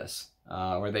for this,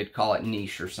 or they'd call it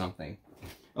niche or something.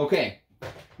 Okay,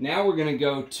 now we're going to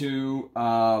go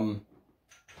to,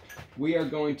 we are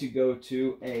going to go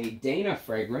to a Dana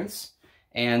fragrance,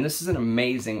 and this is an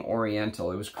amazing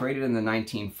Oriental. It was created in the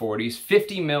 1940s.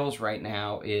 50 mils right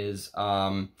now is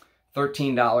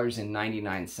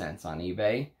 $13.99 on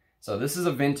eBay. So this is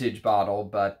a vintage bottle,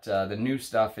 but the new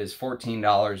stuff is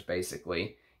 $14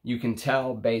 basically. You can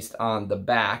tell based on the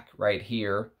back right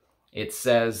here, it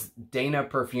says Dana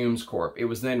Perfumes Corp. It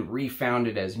was then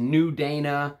refounded as New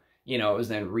Dana. You know, it was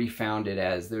then refounded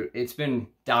as, it's been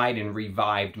died and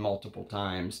revived multiple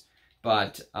times.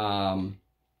 But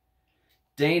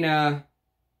Dana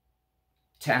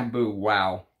Tabu,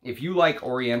 wow. If you like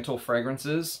Oriental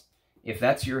fragrances, if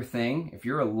that's your thing, if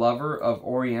you're a lover of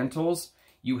Orientals,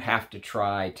 you have to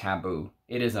try Tabu.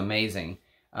 It is amazing.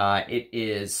 It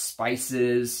is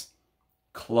spices,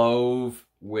 clove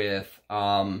with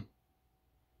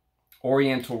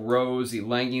Oriental rose,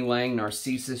 ylang ylang,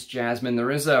 narcissus, jasmine. There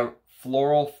is a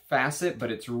floral facet,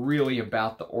 but it's really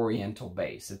about the Oriental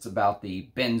base. It's about the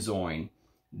benzoin,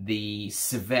 the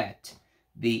civet,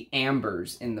 the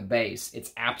ambers in the base.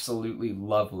 It's absolutely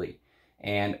lovely.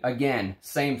 And again,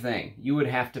 same thing. You would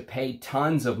have to pay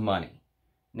tons of money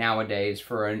nowadays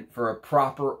for a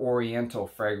proper Oriental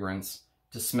fragrance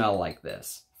to smell like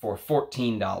this for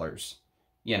 $14.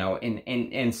 You know,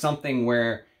 in something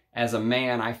where, as a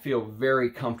man, I feel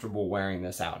very comfortable wearing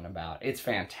this out and about. It's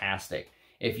fantastic.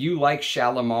 If you like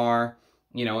Shalimar,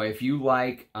 you know, if you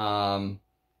like Emerald,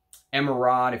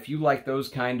 if you like those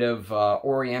kind of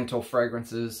Oriental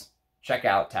fragrances, check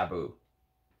out Tabu.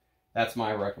 That's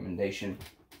my recommendation.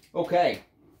 Okay,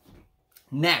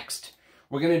 next,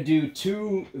 we're going to do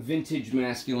two vintage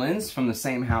masculines from the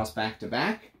same house back to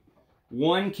back.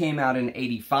 One came out in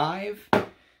 '85,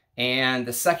 and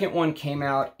the second one came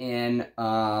out in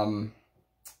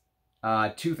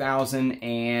 2000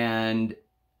 and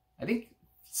I think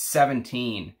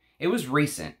 17. It was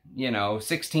recent, you know,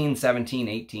 16, 17,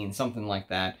 18, something like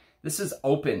that. This is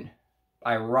Open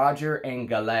by Roger and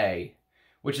Gallet,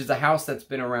 which is a house that's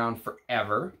been around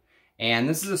forever. And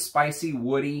this is a spicy,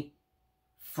 woody,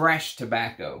 fresh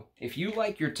tobacco. If you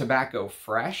like your tobacco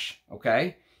fresh,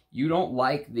 okay, you don't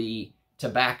like the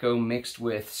tobacco mixed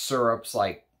with syrups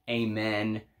like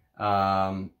Amen,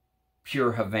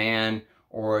 Pure Havana,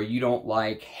 or you don't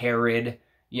like Herod,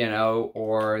 you know,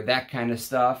 or that kind of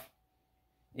stuff.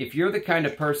 If you're the kind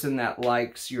of person that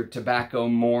likes your tobacco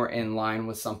more in line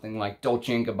with something like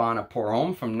Dolce & Gabbana Pour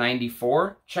Homme from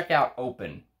 '94, check out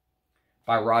Open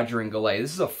by Roger and Gallet.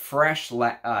 This is a fresh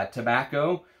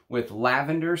tobacco with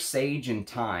lavender, sage, and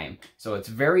thyme. So it's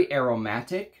very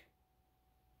aromatic.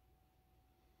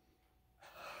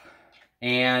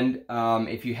 And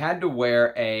if you had to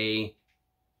wear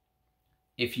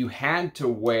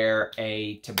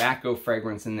a tobacco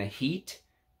fragrance in the heat,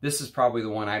 this is probably the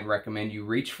one I'd recommend you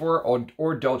reach for,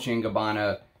 or Dolce &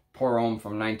 Gabbana Pour Homme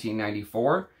from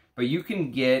 1994. But you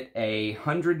can get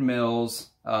 100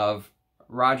 mils of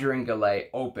Roger and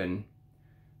Gallet Open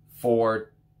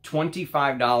for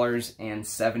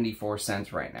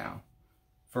 $25.74 right now.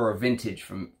 For a vintage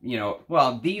from, you know,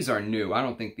 well, these are new. I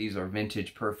don't think these are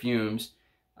vintage perfumes.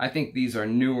 I think these are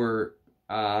newer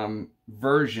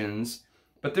versions,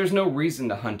 but there's no reason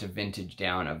to hunt a vintage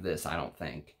down of this, I don't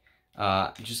think.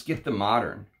 Just get the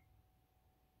modern.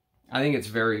 I think it's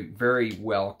very, very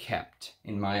well kept,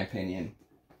 in my opinion.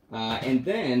 And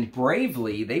then,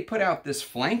 bravely, they put out this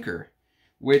flanker,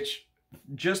 which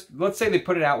just, let's say they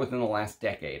put it out within the last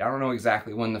decade. I don't know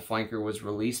exactly when the flanker was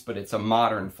released, but it's a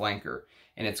modern flanker.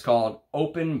 And it's called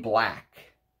Open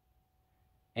Black.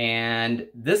 And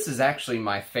this is actually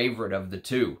my favorite of the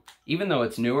two. Even though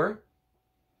it's newer,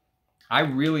 I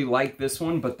really like this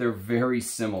one, but they're very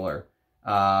similar.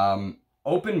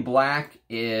 Open Black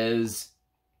is,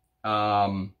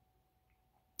 you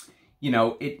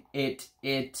know, it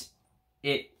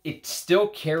still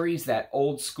carries that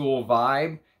old school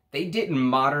vibe. They didn't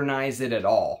modernize it at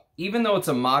all. Even though it's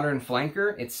a modern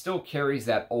flanker, it still carries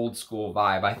that old school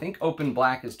vibe. I think Open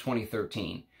Black is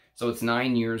 2013, so it's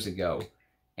 9 years ago.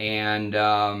 And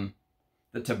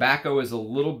the tobacco is a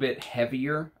little bit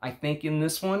heavier, I think, in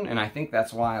this one, and I think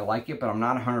that's why I like it, but I'm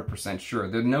not 100% sure.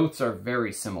 The notes are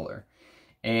very similar.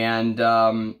 And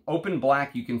Open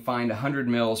Black, you can find 100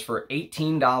 mils for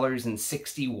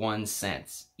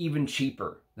 $18.61, even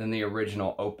cheaper than the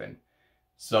original Open.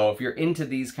 So if you're into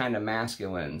these kind of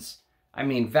masculines, I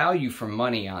mean, value for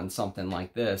money on something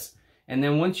like this. And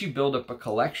then once you build up a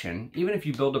collection, even if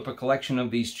you build up a collection of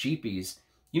these cheapies,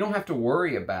 you don't have to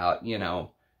worry about, you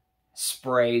know,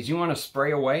 sprays. You want to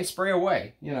spray away? Spray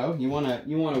away. You know, you want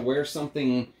to wear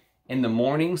something in the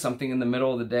morning, something in the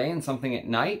middle of the day, and something at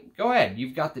night? Go ahead.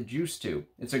 You've got the juice to.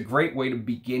 It's a great way to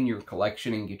begin your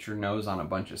collection and get your nose on a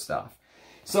bunch of stuff.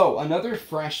 So, another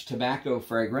fresh tobacco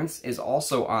fragrance is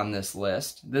also on this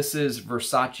list. This is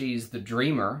Versace's The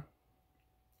Dreamer.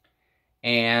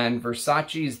 And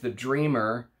Versace's The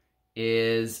Dreamer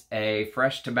is a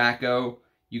fresh tobacco.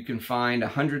 You can find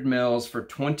 100 mils for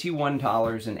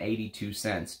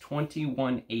 $21.82.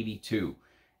 $21.82.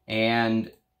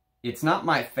 And it's not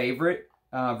my favorite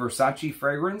Versace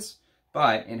fragrance,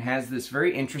 but it has this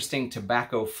very interesting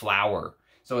tobacco flower.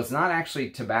 So it's not actually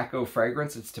tobacco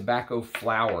fragrance, it's tobacco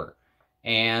flower.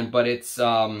 But it's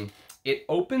it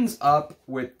opens up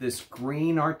with this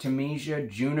green Artemisia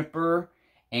juniper,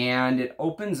 and it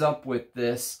opens up with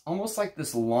this, almost like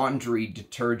this laundry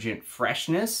detergent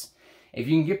freshness. If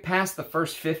you can get past the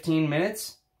first 15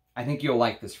 minutes, I think you'll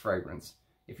like this fragrance.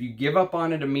 If you give up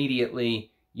on it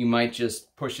immediately, you might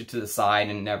just push it to the side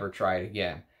and never try it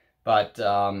again. But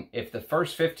if the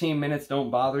first 15 minutes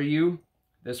don't bother you,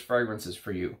 this fragrance is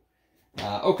for you.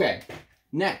 Okay,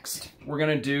 next, we're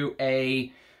going to do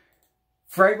a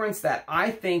fragrance that I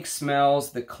think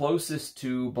smells the closest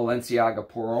to Balenciaga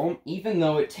Pour Homme, even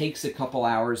though it takes a couple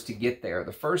hours to get there.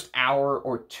 The first hour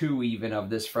or two even of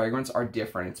this fragrance are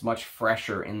different. It's much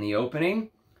fresher in the opening.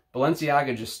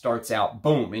 Balenciaga just starts out,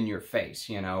 boom, in your face,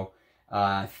 you know.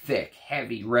 Thick,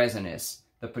 heavy, resinous,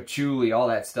 the patchouli, all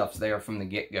that stuff's there from the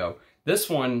get-go. This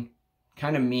one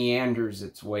kind of meanders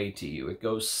its way to you. It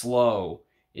goes slow.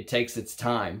 It takes its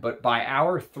time. But by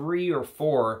hour 3 or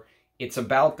 4, it's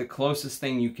about the closest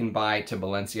thing you can buy to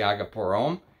Balenciaga Pour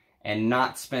Homme and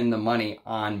not spend the money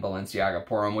on Balenciaga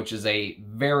Pour Homme, which is a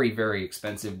very, very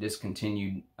expensive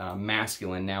discontinued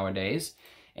masculine nowadays.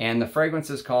 And the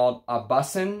fragrance is called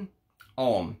Aubusson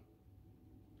Homme.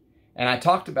 And I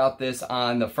talked about this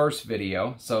on the first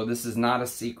video, so this is not a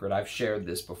secret. I've shared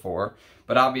this before,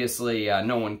 but obviously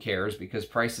no one cares because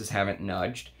prices haven't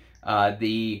nudged.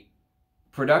 The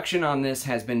production on this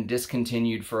has been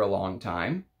discontinued for a long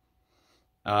time.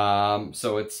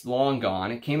 So it's long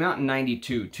gone. It came out in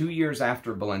 '92, 2 years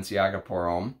after Balenciaga Pour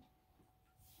Homme.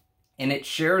 And it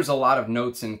shares a lot of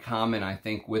notes in common, I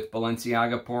think, with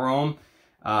Balenciaga Pour Homme.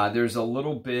 There's a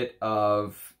little bit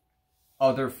of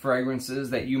other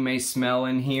fragrances that you may smell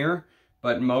in here,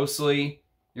 but mostly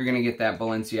you're going to get that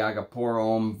Balenciaga Pour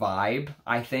Homme vibe,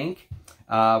 I think,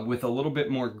 with a little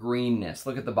bit more greenness.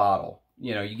 Look at the bottle.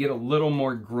 You know, you get a little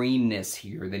more greenness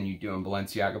here than you do in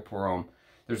Balenciaga Pour Homme.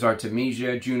 There's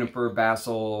Artemisia, juniper,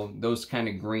 basil, those kind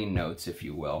of green notes, if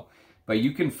you will. But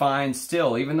you can find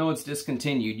still, even though it's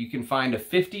discontinued, you can find a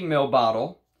 50 ml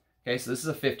bottle. Okay, so this is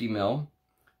a 50 ml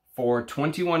for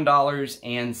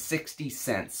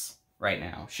 $21.60 right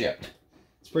now, shipped.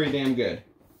 It's pretty damn good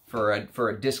for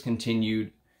a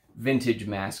discontinued vintage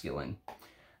masculine.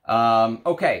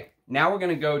 Okay, now we're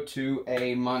going to go to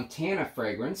a Montana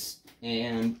fragrance,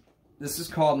 and this is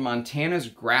called Montana's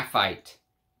Graphite.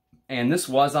 And this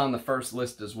was on the first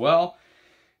list as well.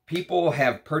 People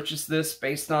have purchased this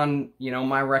based on, you know,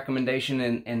 my recommendation,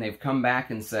 and they've come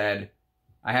back and said,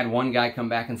 I had one guy come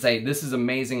back and say, this is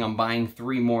amazing, I'm buying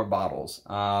 3 more bottles.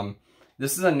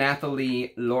 This is a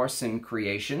Nathalie Lorson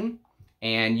creation,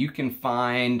 and you can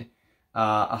find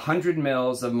 100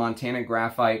 mils of Montana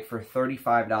Graphite for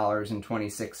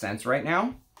 $35.26 right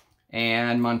now.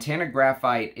 And Montana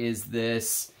Graphite is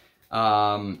this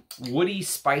woody,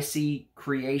 spicy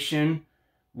creation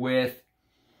with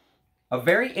a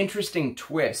very interesting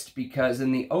twist, because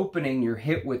in the opening you're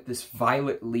hit with this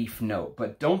violet leaf note.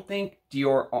 But don't think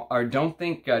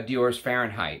Dior's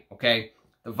Fahrenheit, okay?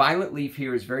 The violet leaf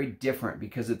here is very different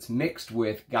because it's mixed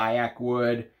with Gaiac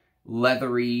wood,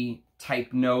 leathery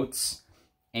type notes,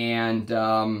 and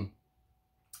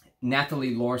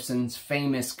Nathalie Lorson's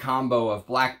famous combo of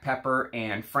black pepper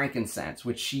and frankincense,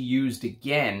 which she used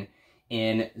again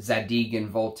in Zadig and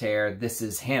Voltaire, This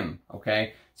Is Him,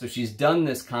 okay? So she's done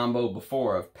this combo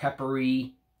before of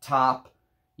peppery top,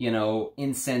 you know,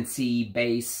 incensey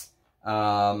base,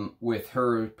 with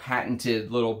her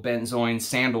patented little benzoin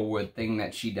sandalwood thing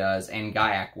that she does, and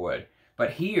Gaiac wood.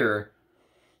 But here,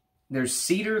 there's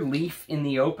cedar leaf in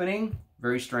the opening,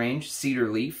 very strange, cedar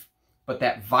leaf, but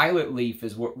that violet leaf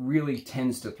is what really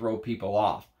tends to throw people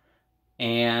off.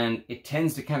 And it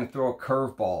tends to kind of throw a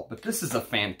curveball. But this is a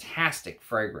fantastic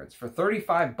fragrance. For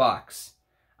 35 bucks,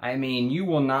 I mean, you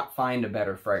will not find a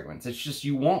better fragrance. It's just,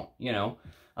 you won't, you know.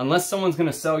 Unless someone's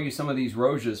going to sell you some of these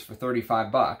Roges for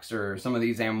 35 bucks, or some of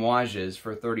these Amouages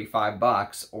for 35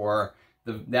 bucks, or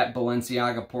that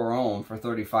Balenciaga Pour Homme for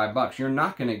 35 bucks, you're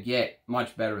not going to get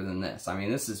much better than this. I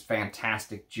mean, this is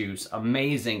fantastic juice,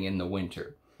 amazing in the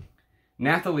winter.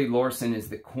 Nathalie Lorson is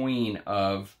the queen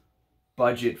of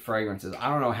budget fragrances. I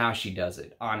don't know how she does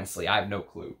it. Honestly, I have no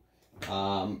clue.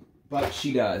 But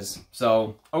she does.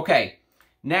 So, okay.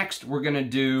 Next, we're going to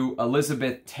do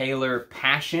Elizabeth Taylor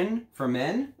Passion for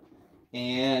Men.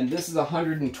 And this is a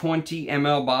 120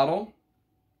 ml bottle.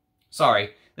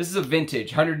 Sorry, this is a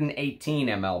vintage 118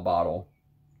 ml bottle.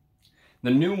 The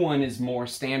new one is more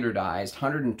standardized,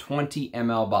 120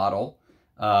 ml bottle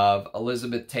of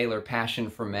Elizabeth Taylor Passion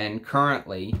for Men,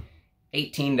 currently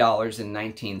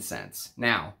 $18.19.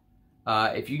 Now,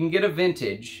 if you can get a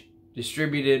vintage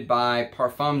distributed by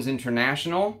Parfums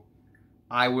International,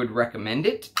 I would recommend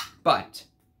it, but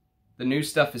the new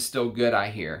stuff is still good, I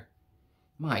hear.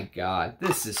 My God,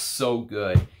 this is so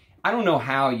good. I don't know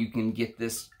how you can get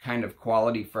this kind of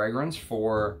quality fragrance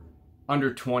for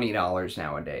under $20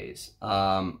 nowadays.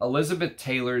 Elizabeth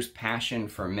Taylor's Passion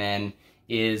for Men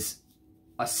is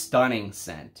a stunning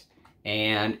scent,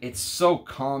 and it's so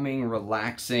calming,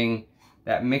 relaxing.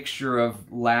 That mixture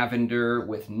of lavender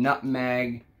with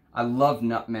nutmeg. I love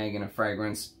nutmeg in a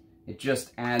fragrance. It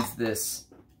just adds this,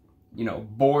 you know,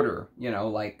 border, you know,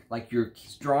 like you're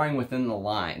drawing within the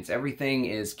lines. Everything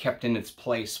is kept in its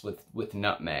place with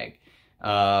nutmeg.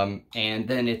 And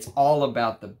then it's all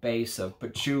about the base of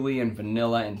patchouli and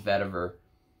vanilla and vetiver.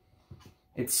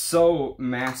 It's so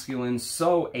masculine,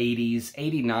 so 80s.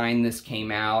 89 this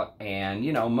came out, and,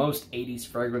 you know, most 80s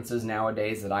fragrances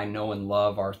nowadays that I know and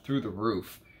love are through the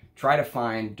roof. Try to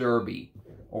find Derby,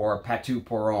 or Patou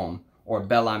Pour Homme, or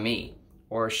Bel Ami,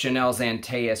 or Chanel's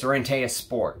Antaeus, or Antaeus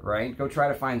Sport, right? Go try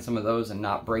to find some of those and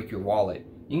not break your wallet.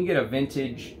 You can get a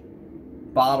vintage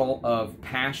bottle of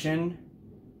Passion,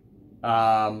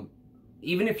 even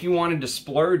if you wanted to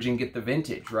splurge and get the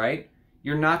vintage, right?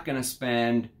 You're not going to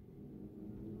spend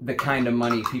the kind of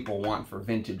money people want for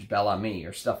vintage Bel Ami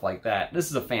or stuff like that. This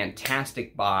is a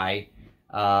fantastic buy,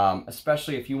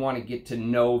 especially if you want to get to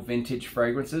know vintage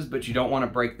fragrances, but you don't want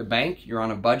to break the bank. You're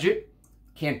on a budget.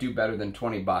 Can't do better than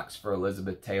 20 bucks for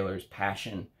Elizabeth Taylor's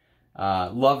Passion.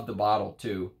 Love the bottle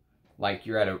too. Like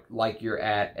you're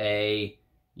at a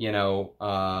you know,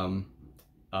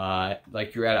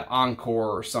 like you're at an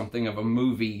encore or something of a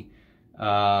movie.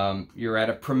 You're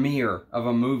at a premiere of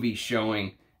a movie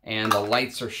showing, and the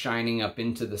lights are shining up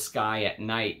into the sky at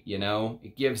night, you know?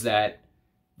 It gives that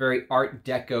very Art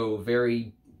Deco,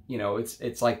 very, you know,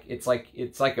 it's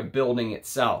like a building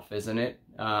itself, isn't it?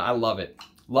 I love it.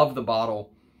 Love the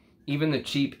bottle. Even the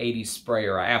cheap 80s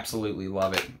sprayer, I absolutely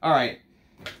love it. All right.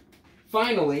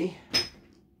 Finally,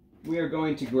 we are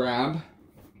going to grab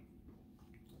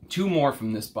 2 more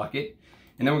from this bucket,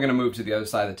 and then we're going to move to the other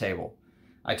side of the table.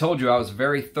 I told you I was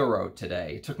very thorough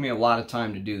today. It took me a lot of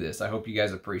time to do this. I hope you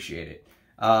guys appreciate it.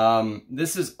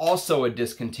 This is also a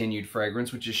discontinued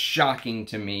fragrance, which is shocking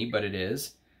to me, but it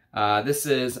is. This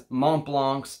is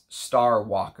MontBlanc's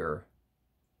Starwalker.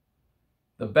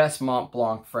 The best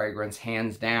MontBlanc fragrance,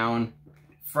 hands down.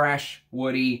 Fresh,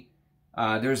 woody.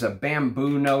 There's a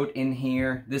bamboo note in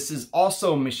here. This is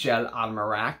also Michel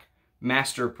Almerac,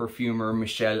 master perfumer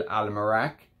Michel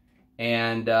Almerac.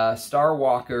 And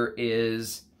Starwalker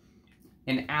is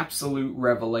an absolute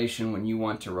revelation when you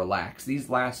want to relax. These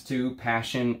last two,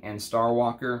 Passion and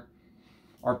Starwalker,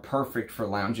 are perfect for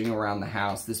lounging around the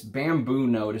house. This bamboo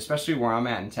note, especially where I'm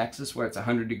at in Texas, where it's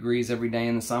 100 degrees every day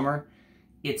in the summer,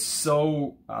 it's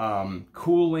so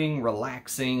cooling,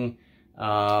 relaxing.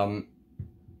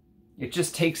 It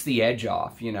just takes the edge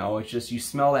off, you know. It's just, you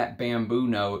smell that bamboo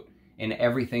note and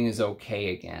everything is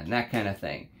okay again, that kind of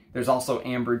thing. There's also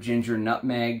amber, ginger,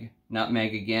 nutmeg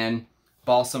again,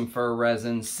 balsam fir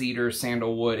resin, cedar,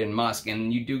 sandalwood, and musk.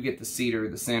 And you do get the cedar,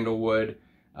 the sandalwood.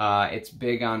 It's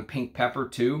big on pink pepper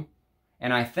too.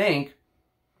 And I think,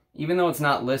 even though it's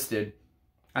not listed,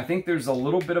 I think there's a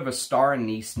little bit of a star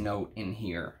anise note in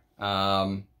here.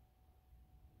 Star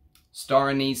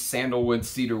anise, sandalwood,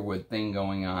 cedarwood thing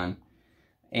going on.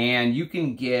 And you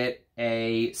can get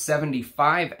a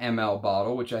 75 ml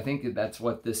bottle, which I think that's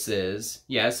what this is.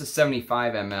 Yeah, it's a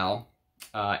 75 ml.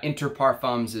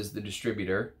 Interparfums is the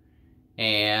distributor.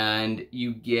 And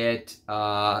you get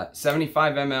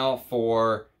 75 ml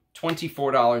for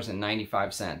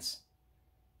 $24.95.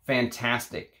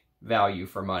 Fantastic value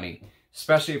for money,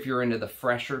 especially if you're into the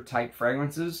fresher type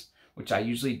fragrances, which I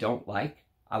usually don't like.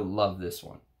 I love this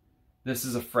one. This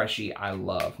is a freshie I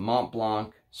love.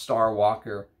 MontBlanc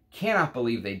Starwalker. Cannot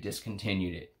believe they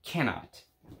discontinued it. Cannot.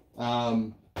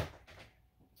 And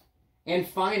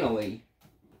finally,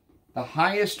 the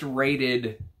highest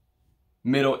rated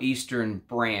Middle Eastern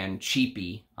brand,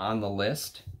 Cheepie, on the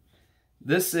list.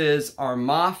 This is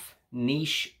Armaf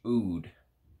Niche Oudh.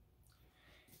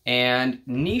 And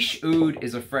Niche Oudh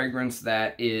is a fragrance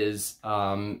that is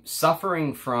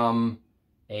suffering from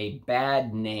a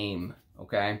bad name,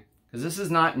 okay? Because this is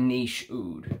not Niche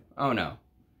Oudh. Oh, no.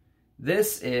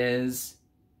 This is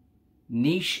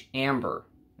Niche Amber,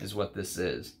 is what this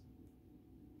is.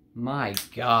 My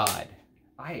God.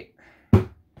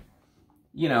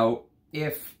 You know,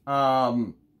 if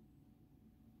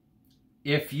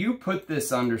you put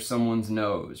this under someone's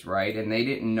nose, right, and they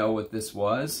didn't know what this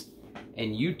was,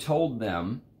 and you told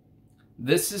them,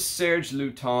 this is Serge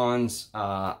Lutens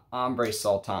Ombre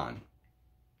Sultan.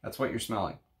 That's what you're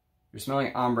smelling. You're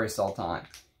smelling Ombre Sultan.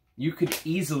 You could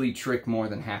easily trick more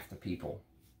than half the people.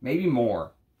 Maybe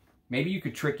more. Maybe you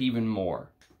could trick even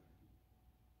more.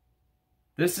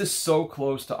 This is so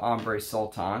close to Ombre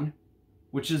Sultan,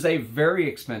 which is a very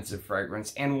expensive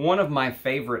fragrance and one of my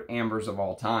favorite ambers of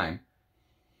all time.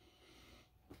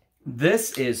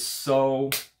 This is so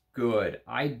good.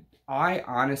 I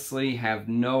honestly have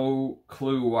no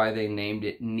clue why they named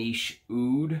it Niche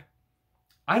Oudh.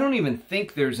 I don't even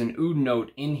think there's an oud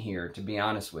note in here, to be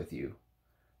honest with you.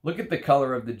 Look at the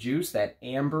color of the juice, that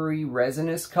ambery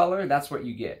resinous color. That's what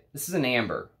you get. This is an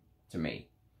amber to me.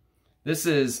 This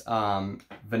is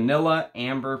vanilla,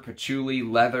 amber, patchouli,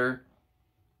 leather,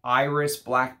 iris,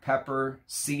 black pepper,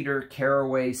 cedar,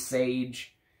 caraway,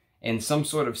 sage, and some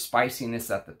sort of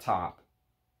spiciness at the top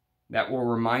that will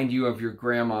remind you of your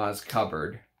grandma's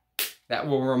cupboard. That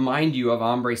will remind you of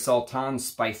Ombre Sultan's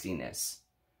spiciness.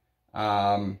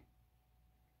 I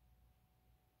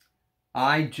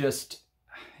just,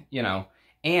 you know,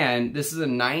 and this is a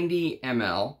 90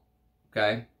 ml,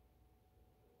 okay?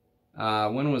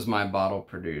 When was my bottle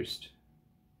produced?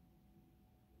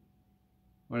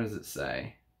 What does it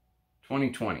say?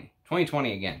 2020.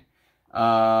 2020 again.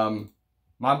 My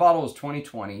bottle is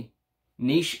 2020.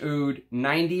 Niche Oudh,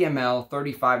 90 ml,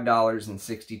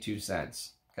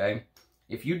 $35.62, okay?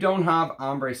 If you don't have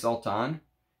Ombre Sultan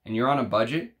and you're on a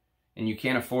budget, and you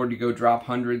can't afford to go drop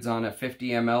hundreds on a 50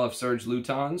 ml of Serge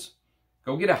Lutens,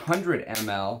 go get 100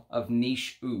 ml of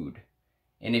Niche Oudh.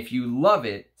 And if you love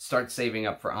it, start saving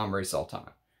up for Ombre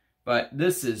Sultan. But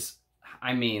this is,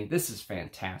 I mean, this is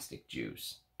fantastic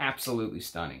juice. Absolutely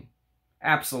stunning.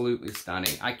 Absolutely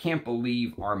stunning. I can't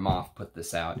believe Armaf put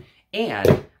this out.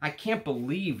 And I can't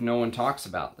believe no one talks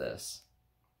about this.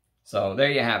 So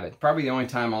there you have it. Probably the only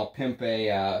time I'll pimp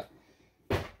a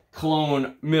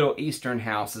clone Middle Eastern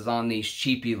house is on these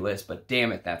Cheepie lists, but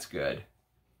damn it, that's good.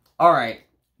 All right,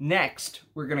 next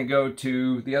we're going to go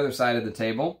to the other side of the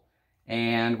table,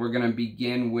 and we're going to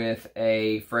begin with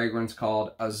a fragrance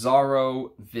called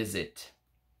Azzaro Visit.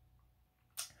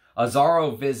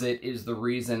 Azzaro Visit is the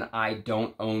reason I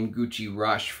don't own Gucci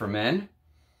Rush for men.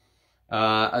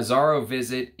 Azzaro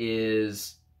Visit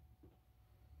is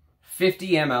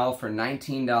 50 ml for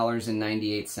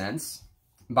 $19.98.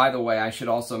 By the way, I should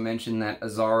also mention that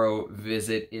Azzaro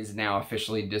Visit is now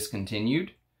officially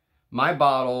discontinued. My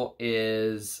bottle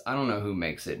is, I don't know who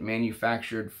makes it,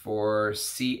 manufactured for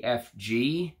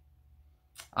CFG.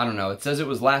 I don't know. It says it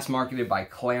was last marketed by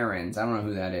Clarins. I don't know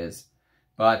who that is.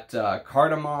 But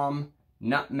cardamom,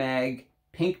 nutmeg,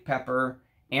 pink pepper,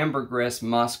 ambergris,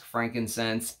 musk,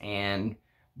 frankincense, and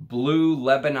blue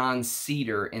Lebanon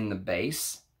cedar in the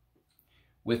base.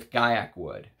 with Gaiac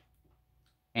wood.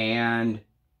 And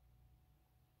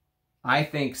I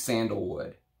think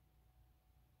sandalwood.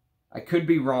 I could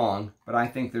be wrong, but I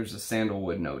think there's a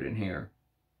sandalwood note in here.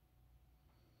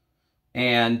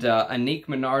 And Anique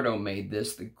Minardo made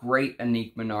this, the great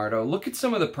Anique Minardo. Look at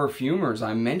some of the perfumers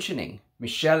I'm mentioning.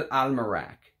 Michel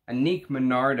Almerac, Anique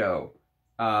Minardo,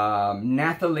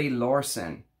 Nathalie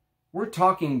Lorson. We're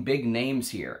talking big names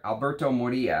here. Alberto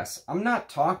Morillas. I'm not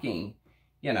talking,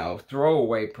 you know,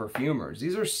 throwaway perfumers.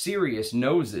 These are serious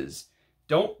noses.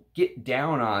 Don't get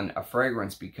down on a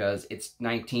fragrance because it's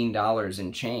 $19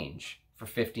 and change for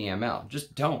 50 ml.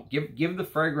 Just don't. Give the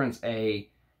fragrance a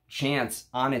chance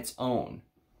on its own.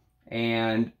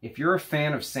 And if you're a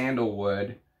fan of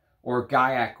sandalwood or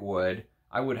Gaiac wood,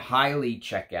 I would highly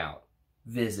check out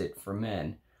Visit for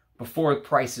Men before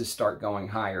prices start going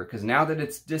higher, because now that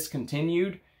it's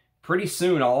discontinued, pretty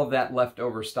soon all of that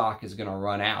leftover stock is going to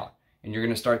run out, and you're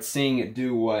going to start seeing it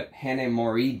do what Henne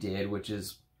Mori did, which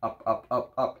is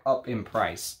up in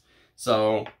price.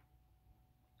 So,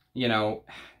 you know,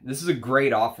 this is a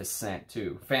great office scent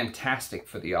too. Fantastic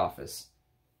for the office.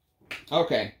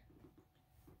 Okay.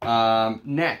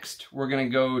 Next, we're going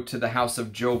to go to the house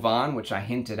of Jovan, which I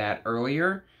hinted at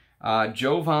earlier.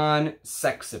 Jovan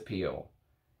Sex Appeal.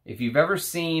 If you've never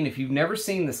seen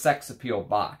the Sex Appeal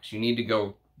box, you need to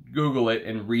go Google it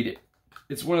and read it.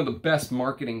 It's one of the best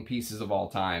marketing pieces of all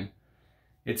time.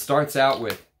 It starts out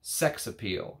with Sex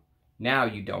Appeal. Now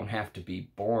you don't have to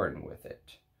be born with it.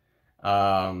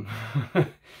 And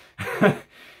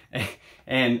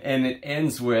it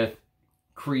ends with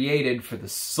created for the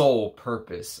sole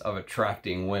purpose of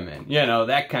attracting women. You know,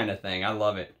 that kind of thing. I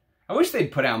love it. I wish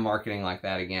they'd put out marketing like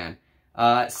that again.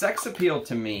 Sex Appeal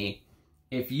to me,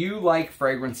 if you like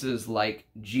fragrances like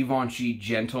Givenchy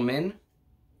Gentleman,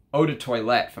 Eau de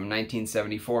Toilette from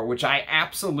 1974, which I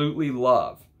absolutely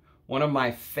love. One of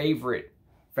my favorite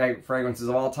fragrances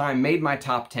of all time, made my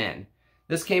top 10.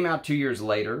 This came out 2 years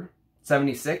later,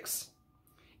 76,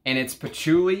 and it's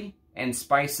patchouli and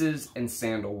spices and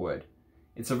sandalwood.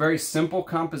 It's a very simple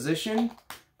composition,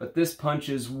 but this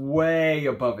punches way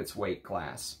above its weight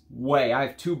class. Way. I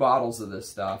have 2 bottles of this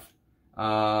stuff.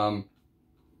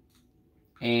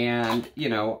 And, you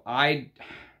know, I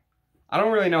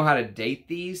don't really know how to date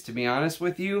these, to be honest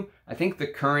with you. I think the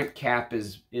current cap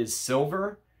is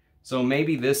silver, so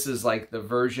maybe this is like the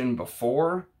version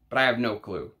before, but I have no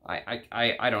clue.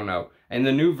 I don't know. And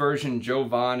the new version,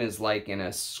 Jovan, is like in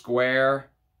a square,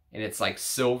 and it's like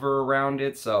silver around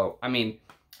it. So, I mean,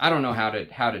 I don't know how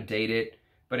to date it.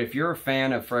 But if you're a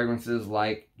fan of fragrances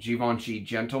like Givenchy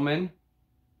Gentleman,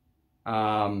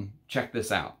 check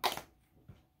this out.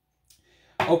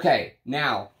 Okay,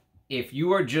 now, if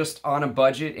you are just on a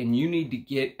budget and you need to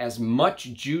get as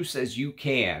much juice as you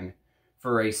can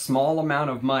for a small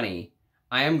amount of money,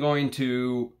 I am going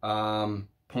to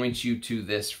point you to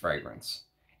this fragrance.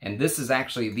 And this is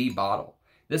actually the bottle.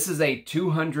 This is a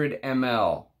 200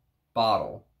 ml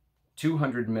bottle,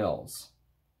 200 mils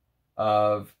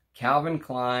of Calvin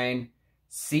Klein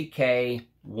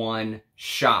CK1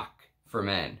 Shock for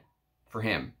men, for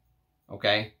him,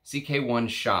 okay? CK1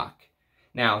 Shock.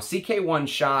 Now, CK1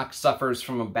 Shock suffers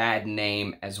from a bad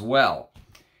name as well.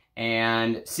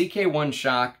 And CK1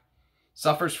 Shock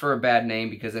suffers for a bad name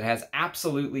because it has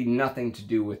absolutely nothing to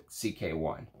do with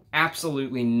CK1.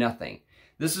 Absolutely nothing.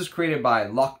 This is created by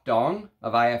Loc Dong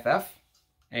of IFF.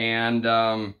 And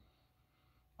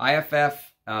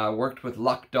IFF worked with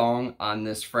Loc Dong on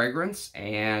this fragrance.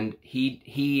 And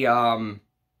he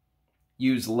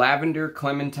used lavender,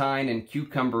 clementine, and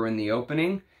cucumber in the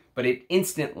opening. But it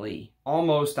instantly,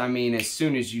 almost, I mean, as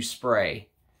soon as you spray,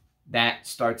 that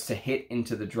starts to hit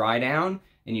into the dry down,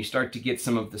 and you start to get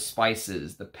some of the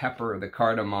spices, the pepper, the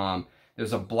cardamom.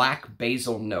 There's a black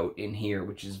basil note in here,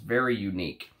 which is very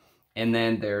unique. And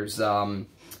then there's ambrine,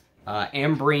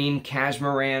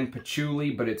 cashmeran,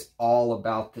 patchouli, but it's all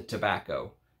about the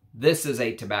tobacco. This is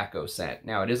a tobacco scent.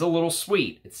 Now, it is a little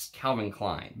sweet. It's Calvin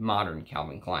Klein, modern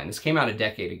Calvin Klein. This came out a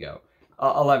decade ago,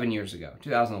 11 years ago,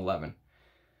 2011.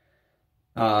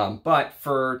 But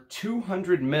for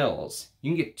 200 mils,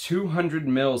 you can get 200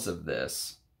 mils of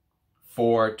this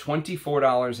for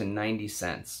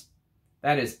 $24.90.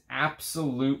 That is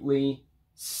absolutely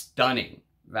stunning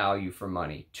value for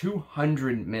money.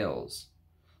 200 mils.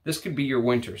 This could be your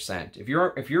winter scent. If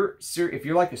you're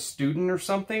like a student or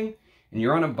something and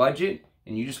you're on a budget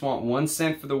and you just want one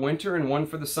scent for the winter and one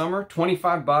for the summer,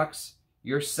 25 bucks,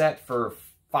 you're set for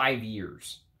 5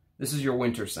 years. This is your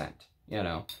winter scent, you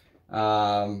know.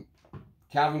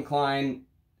 Calvin Klein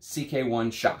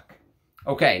CK1 Shock.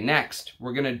 Okay, next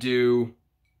we're gonna do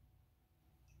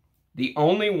The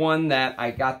only one that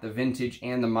I got the vintage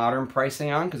and the modern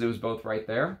pricing on, because it was both right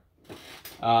there,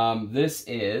 this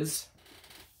is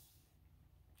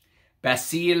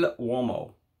Basil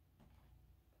Uomo.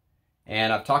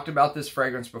 And I've talked about this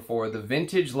fragrance before. The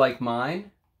vintage, like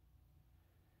mine,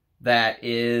 that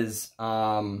is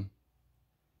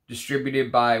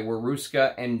distributed by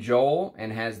Weruska and Joel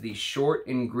and has the short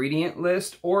ingredient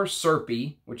list, or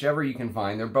Cerruti, whichever you can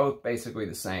find. They're both basically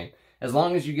the same. As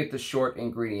long as you get the short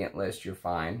ingredient list, you're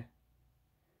fine,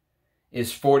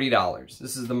 is $40.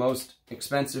 This is the most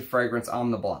expensive fragrance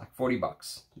on the block, 40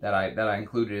 bucks, that I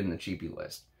included in the cheapie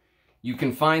list. You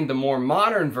can find the more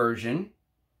modern version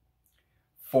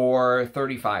for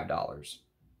 $35.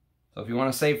 So if you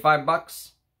want to save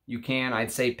 $5, you can.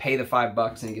 I'd say pay the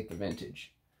 $5 and get the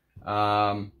vintage.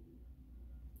 Basil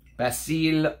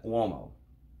Uomo.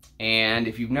 And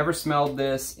if you've never smelled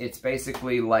this, it's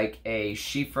basically like a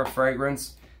Chypre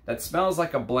fragrance that smells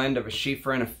like a blend of a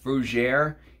Chypre and a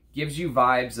Fougere. Gives you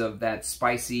vibes of that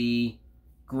spicy,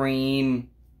 green,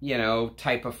 you know,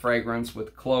 type of fragrance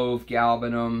with clove,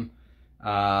 galbanum,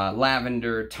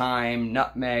 lavender, thyme,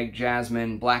 nutmeg,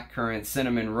 jasmine, blackcurrant,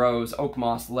 cinnamon, rose, oak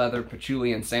moss, leather,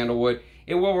 patchouli, and sandalwood.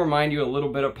 It will remind you a little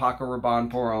bit of Paco Rabanne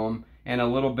Pour Homme and a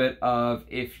little bit of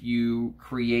if you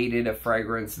created a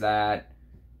fragrance that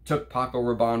took Paco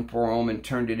Rabanne Pour Homme and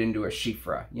turned it into a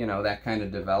Chypre. You know, that kind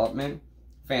of development.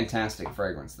 Fantastic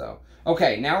fragrance, though.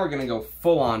 Okay, now we're going to go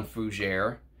full-on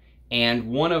Fougere. And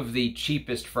one of the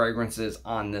cheapest fragrances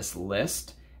on this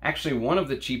list, actually one of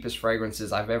the cheapest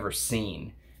fragrances I've ever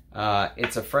seen.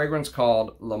 It's a fragrance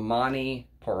called Lemani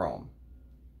Pour Homme.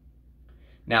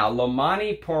 Now,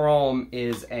 Lemani Pour Homme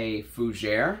is a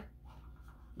Fougere,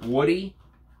 woody,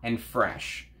 and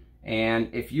fresh. And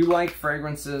if you like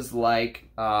fragrances like,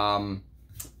 Guy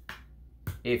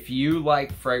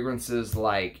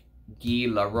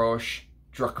La Roche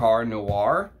Drakkar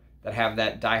Noir that have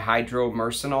that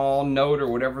dihydromercenol note or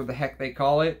whatever the heck they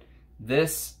call it,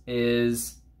 this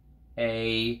is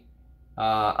a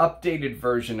updated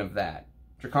version of that.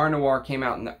 Drakkar Noir came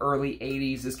out in the early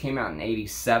 80s. This came out in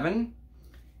 87.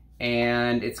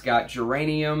 And it's got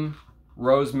geranium,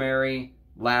 rosemary,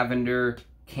 lavender,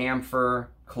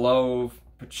 camphor, clove,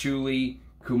 patchouli,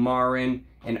 coumarin,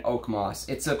 and oak moss.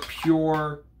 It's a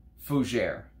pure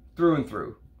Fougere, through and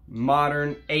through.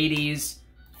 Modern 80s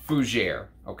Fougere,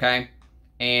 okay?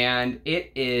 And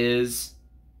it is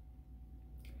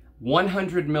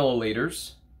 100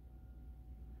 milliliters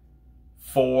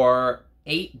for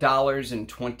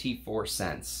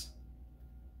 $8.24.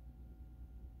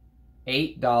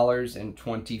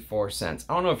 $8.24.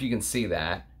 I don't know if you can see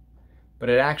that, but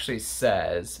it actually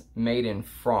says made in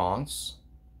France.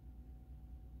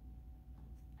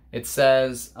 It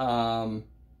says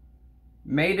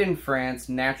made in France,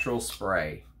 natural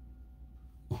spray.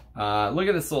 Look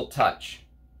at this little touch.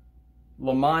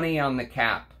 Lemani on the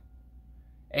cap.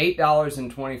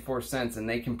 $8.24, and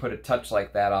they can put a touch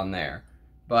like that on there.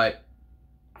 But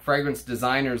fragrance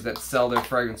designers that sell their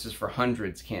fragrances for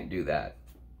hundreds can't do that.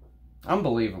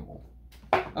 Unbelievable.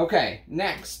 Okay,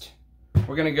 next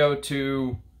we're going to go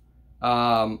to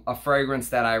a fragrance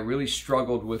that I really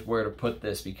struggled with where to put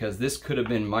this, because this could have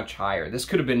been much higher. This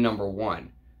could have been #1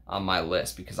 on my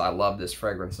list because I love this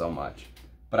fragrance so much.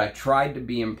 But I tried to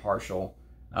be impartial.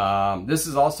 This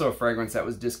is also a fragrance that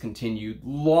was discontinued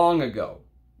long ago,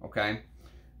 okay?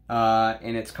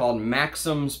 And it's called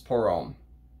Maxim's Pour Homme.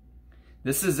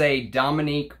 This is a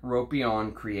Dominique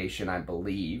Ropion creation, I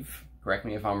believe. Correct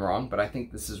me if I'm wrong, but I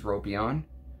think this is Ropion.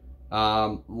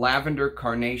 Lavender,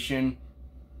 carnation,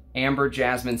 amber,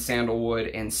 jasmine, sandalwood,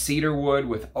 and cedarwood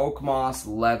with oak moss,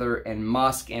 leather, and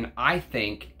musk, and I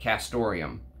think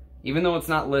castoreum. Even though it's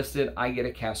not listed, I get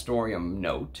a castoreum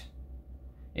note.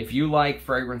 If you like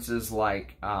fragrances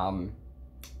like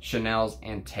Chanel's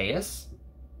Antaeus,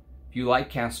 if you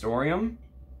like castoreum,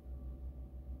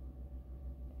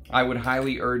 I would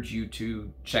highly urge you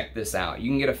to check this out.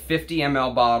 You can get a 50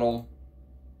 ml bottle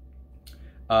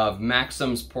of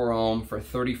Maxim's Pour Homme for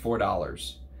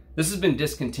 $34. This has been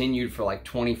discontinued for like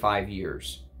 25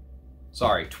 years.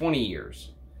 Sorry, 20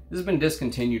 years. This has been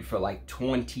discontinued for like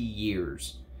 20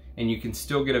 years. And you can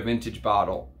still get a vintage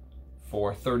bottle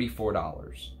for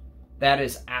 $34. That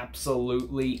is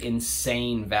absolutely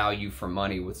insane value for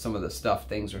money with some of the stuff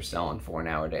things are selling for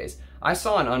nowadays. I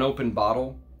saw an unopened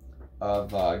bottle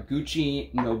of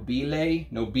Gucci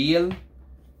Nobile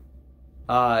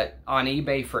on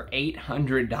eBay for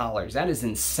 $800. That is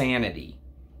insanity.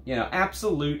 You know,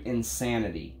 absolute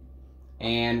insanity.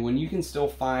 And when you can still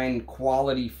find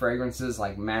quality fragrances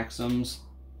like Maxim's,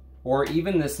 or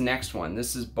even this next one,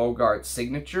 this is Bogart's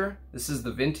Signature. This is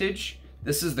the vintage.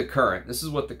 This is the current. This is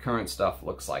what the current stuff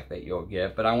looks like that you'll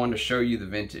get, but I wanted to show you the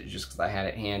vintage just because I had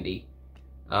it handy.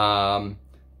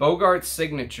 Bogart's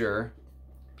Signature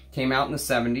came out in the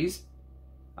 70s.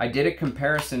 I did a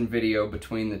comparison video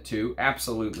between the two.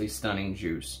 Absolutely stunning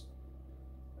juice.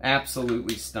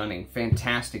 Absolutely stunning.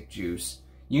 Fantastic juice.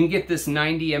 You can get this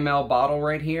 90 ml bottle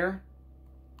right here.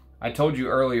 I told you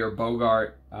earlier,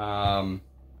 Bogart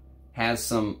has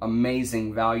some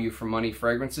amazing value for money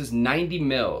fragrances. 90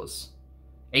 mils,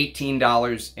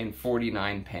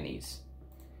 $18.49.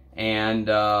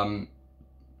 And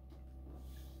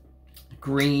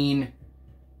green,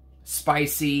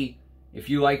 spicy. If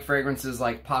you like fragrances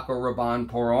like Paco Rabanne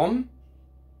pour Homme,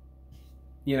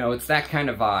 you know, it's that kind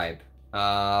of vibe.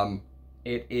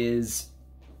 It is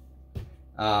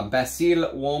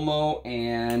Basil Uomo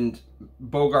and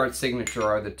Bogart Signature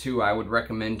are the two I would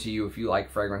recommend to you if you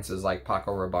like fragrances like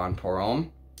Paco Rabanne pour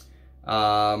Homme.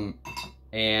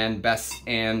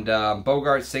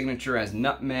 Bogart Signature has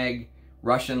nutmeg,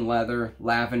 Russian leather,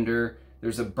 lavender.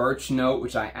 There's a birch note,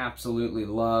 which I absolutely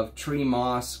love. Tree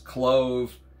moss,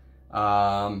 clove,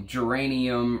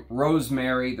 geranium,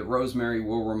 rosemary. The rosemary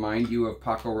will remind you of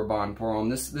Paco Rabanne pour Homme.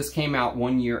 This came out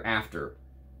 1 year after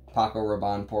Paco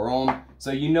Rabanne pour Homme,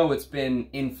 so you know it's been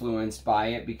influenced by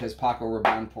it because Paco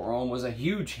Rabanne pour Homme was a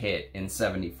huge hit in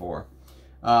 '74.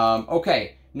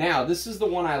 Okay, now this is the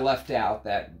one I left out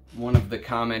that one of the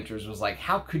commenters was like,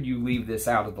 how could you leave this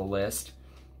out of the list?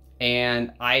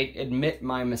 And I admit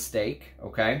my mistake,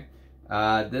 okay?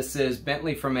 This is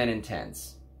Bentley from Men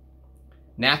Intense.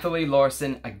 Nathalie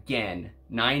Larson, again,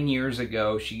 9 years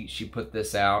ago, she put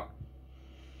this out.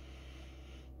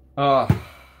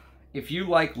 If you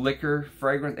like liquor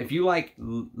fragrance, if you like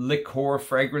liqueur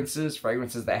fragrances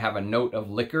that have a note of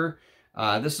liquor,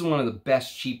 this is one of the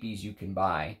best cheapies you can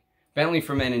buy. Bentley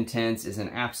from Men Intense is an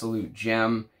absolute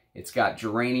gem. It's got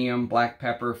geranium, black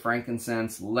pepper,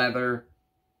 frankincense, leather,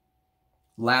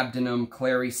 labdanum,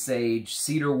 clary sage,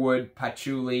 cedarwood,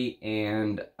 patchouli,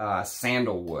 and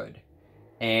sandalwood.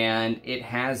 And it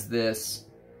has this,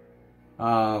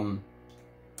 I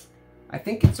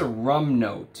think it's a rum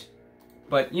note,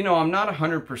 but you know, I'm not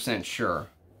 100% sure.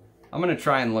 I'm going to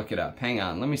try and look it up. Hang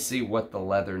on, let me see what the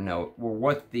leather note, or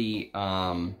what the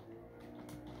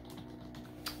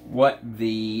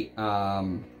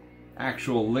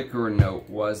actual liquor note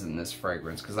was in this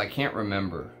fragrance, because I can't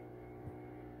remember.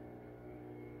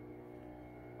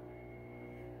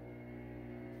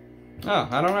 Oh,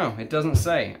 I don't know. It doesn't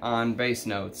say on base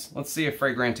notes. Let's see if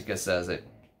Fragrantica says it.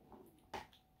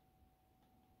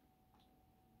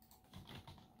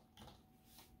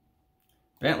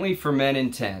 Bentley for Men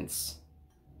Intense.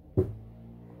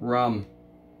 Rum.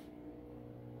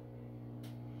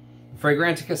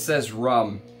 Fragrantica says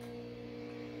rum.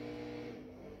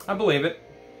 I believe it.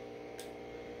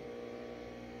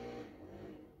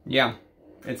 Yeah,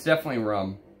 it's definitely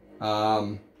rum.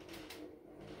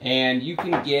 And you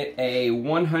can get a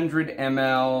 100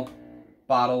 ml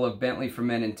bottle of Bentley for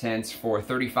Men Intense for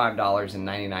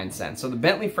 $35.99. So the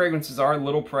Bentley fragrances are a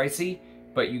little pricey,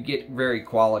 but you get very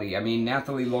quality. I mean,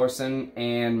 Nathalie Larson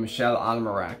and Michelle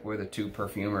Almerac were the two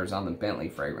perfumers on the Bentley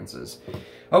fragrances.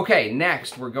 Okay,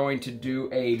 next we're going to do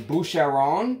a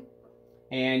Boucheron.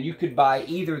 And you could buy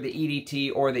either the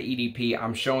EDT or the EDP.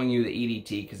 I'm showing you the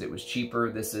EDT because it was cheaper.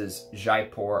 This is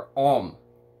Jaipur Homme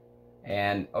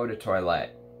and Eau de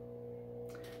Toilette.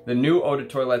 The new Eau de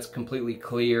Toilette's completely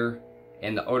clear,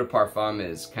 and the Eau de Parfum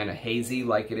is kind of hazy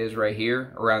like it is right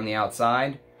here around the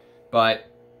outside.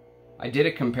 But I did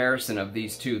a comparison of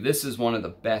these two. This is one of the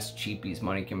best cheapies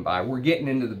money can buy. We're getting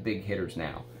into the big hitters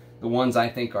now. The ones I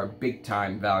think are big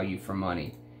time value for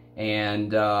money.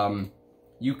 And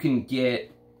you can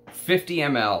get 50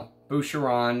 ml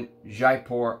Boucheron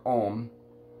Jaipur Homme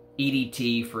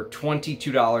EDT for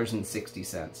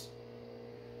 $22.60.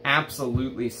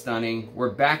 Absolutely stunning. We're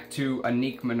back to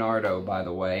Annick Minardo, by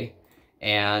the way.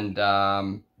 And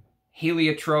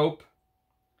heliotrope,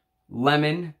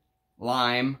 lemon,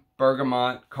 lime,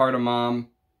 bergamot, cardamom,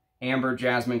 amber,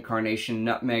 jasmine, carnation,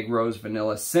 nutmeg, rose,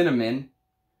 vanilla, cinnamon,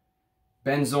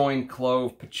 benzoin,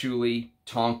 clove, patchouli,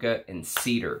 tonka, and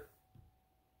cedar.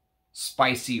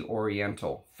 Spicy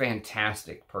oriental.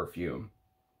 Fantastic perfume.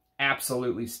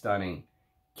 Absolutely stunning.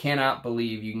 Cannot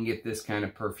believe you can get this kind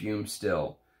of perfume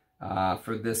still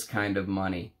for this kind of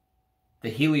money. The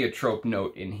heliotrope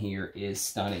note in here is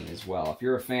stunning as well. If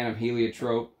you're a fan of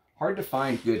heliotrope, hard to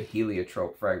find good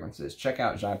heliotrope fragrances. Check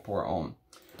out Jaipur Homme.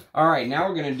 All right, now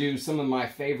we're going to do some of my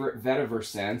favorite vetiver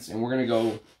scents, and we're going to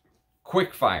go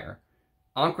quick fire.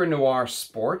 Encre Noire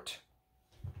Sport,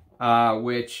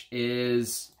 which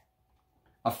is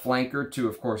a flanker to,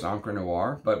 of course, Encre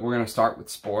Noire, but we're going to start with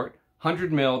Sport.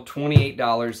 100 mil,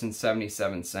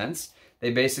 $28.77.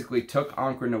 They basically took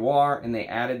Encre Noir and they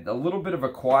added a little bit of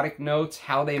aquatic notes.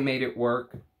 How they made it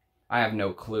work, I have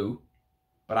no clue,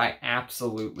 but I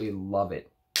absolutely love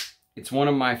it. It's one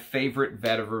of my favorite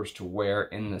vetivers to wear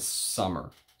in the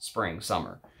summer, spring,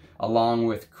 summer, along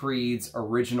with Creed's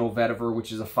Original Vetiver,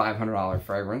 which is a $500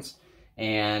 fragrance,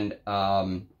 and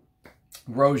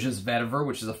Roja's Vetiver,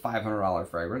 which is a $500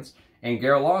 fragrance, and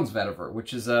Guerlain's Vetiver,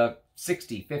 which is a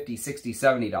 $60, $50,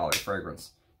 $60, $70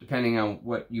 fragrance, depending on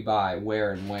what you buy,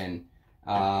 where, and when.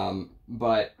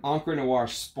 But Encre Noir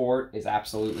Sport is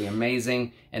absolutely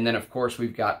amazing. And then, of course,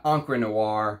 we've got Encre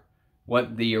Noir,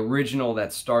 what the original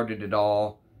that started it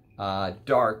all,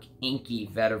 Dark Inky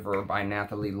Vetiver by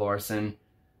Nathalie Lorson.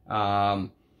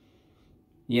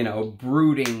 You know,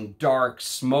 brooding, dark,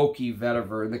 smoky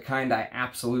vetiver, the kind I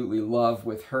absolutely love,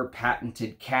 with her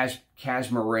patented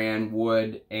cashmeran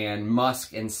wood and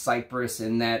musk and cypress,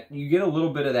 and that you get a little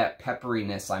bit of that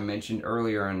pepperiness I mentioned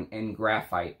earlier in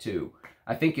Graphite too.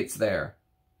 I think it's there.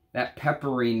 That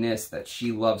pepperiness that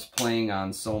she loves playing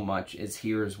on so much is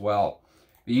here as well.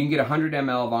 But you can get 100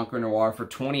 ml of Encre Noir for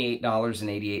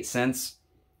 $28.88.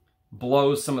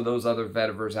 Blows some of those other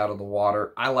vetivers out of the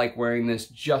water. I like wearing this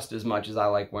just as much as I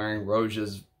like wearing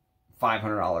Roja's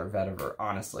 $500 vetiver,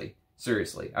 honestly.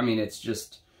 Seriously. I mean, it's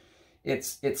just,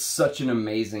 it's such an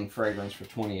amazing fragrance for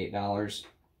 $28.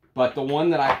 But the one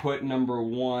that I put number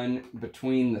one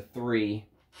between the three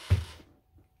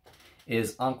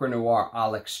is Encre Noir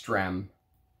à l'Extrême.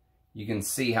 You can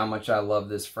see how much I love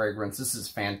this fragrance. This is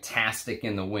fantastic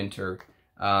in the winter.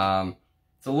 It's a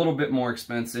little bit more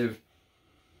expensive.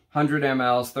 100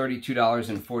 mLs,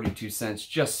 $32.42,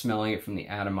 just smelling it from the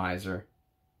atomizer.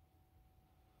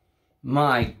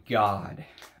 My God.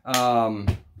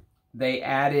 They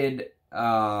added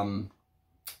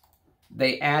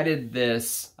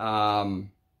this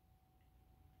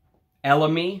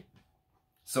Elemi.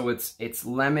 So it's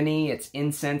lemony, it's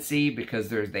incensey, because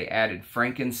they added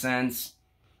frankincense,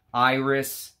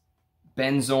 iris,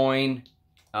 benzoin,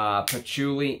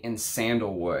 patchouli, and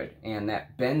sandalwood, and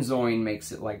that benzoin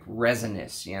makes it like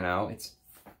resinous, you know.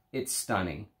 It's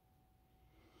stunning.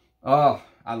 Oh,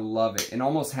 I love it. It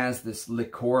almost has this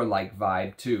liqueur-like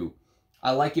vibe too.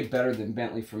 I like it better than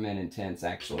Bentley Ferment Intense,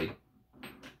 actually.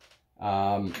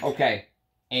 Okay,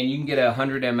 and you can get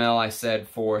 100 ml, I said,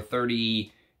 for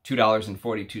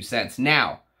 $32.42.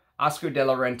 Now, Oscar de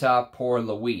la Renta Pour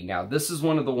Louis. Now, this is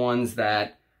one of the ones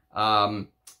that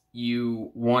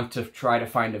you want to try to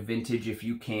find a vintage if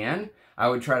you can. I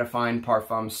would try to find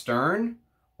Parfum Stern,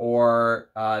 or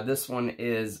this one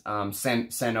is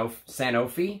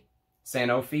Sanofi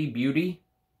Beauty.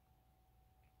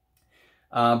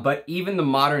 But even the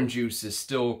modern juice is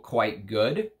still quite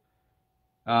good.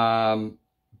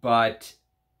 But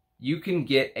you can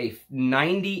get a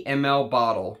 90 ml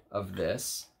bottle of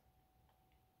this.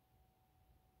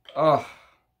 Oh,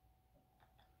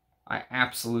 I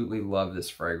absolutely love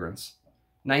this fragrance.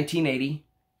 1980.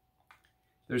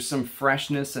 There's some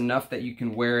freshness enough that you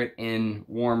can wear it in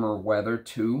warmer weather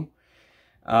too.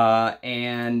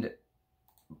 And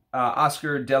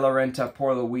Oscar de la Renta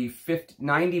Pour Louis,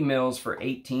 90 mils for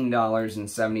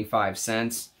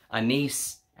 $18.75.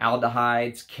 Anise,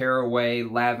 aldehydes, caraway,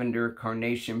 lavender,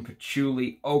 carnation,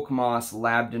 patchouli, oak moss,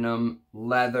 labdanum,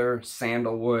 leather,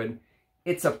 sandalwood.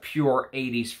 It's a pure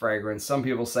 80s fragrance. Some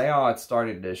people say, oh, it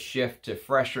started to shift to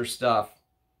fresher stuff.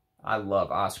 I love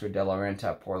Oscar de la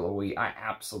Renta Pour Louis. I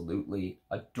absolutely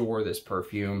adore this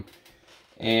perfume.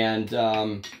 And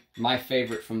my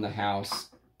favorite from the house,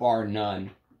 bar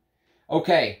none.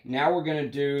 Okay, now we're going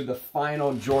to do the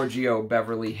final Giorgio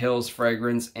Beverly Hills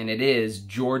fragrance, and it is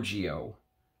Giorgio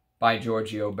by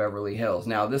Giorgio Beverly Hills.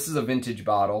 Now, this is a vintage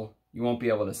bottle. You won't be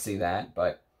able to see that,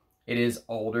 but it is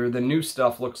older. The new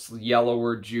stuff looks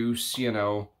yellower juice, you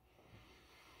know,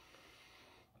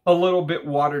 a little bit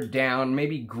watered down,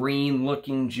 maybe green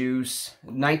looking juice.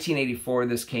 1984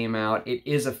 this came out. It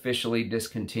is officially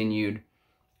discontinued.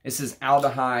 This is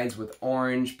aldehydes with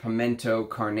orange, pimento,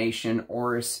 carnation,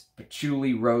 orris,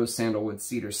 patchouli, rose, sandalwood,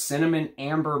 cedar, cinnamon,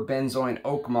 amber, benzoin,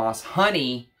 oak moss,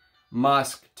 honey,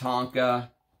 musk, tonka,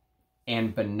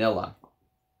 and vanilla.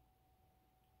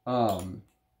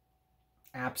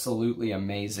 Absolutely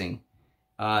amazing.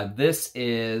 This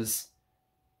is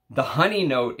the honey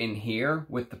note in here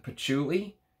with the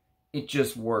patchouli. It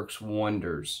just works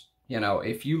wonders. You know,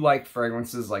 if you like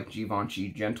fragrances like Givenchy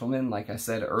Gentleman, like I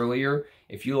said earlier,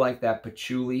 if you like that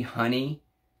patchouli honey,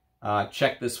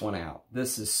 check this one out.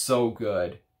 This is so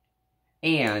good.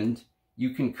 And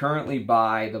you can currently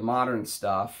buy the modern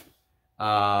stuff.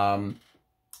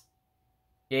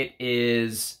 It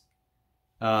is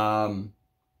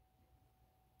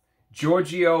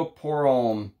Giorgio pour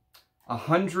Homme,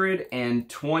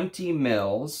 120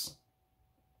 mils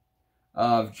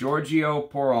of Giorgio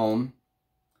pour Homme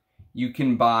you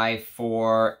can buy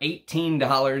for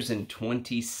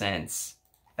 $18.20.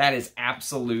 That is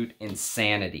absolute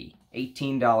insanity.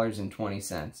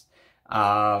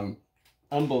 $18.20.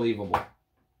 Unbelievable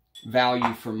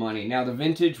value for money. Now, the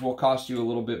vintage will cost you a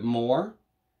little bit more.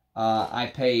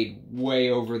 I paid way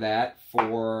over that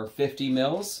for 50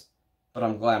 mils, but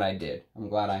I'm glad I did. I'm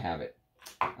glad I have it.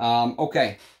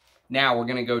 Okay, now we're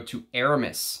going to go to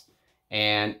Aramis.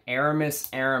 And Aramis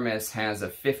has a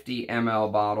 50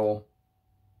 ml bottle.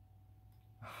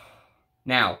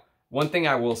 Now, one thing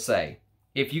I will say,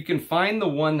 if you can find the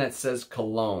one that says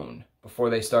Cologne before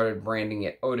they started branding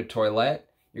it Eau de Toilette,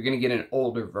 you're going to get an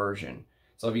older version.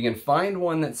 So if you can find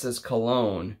one that says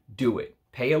Cologne, do it.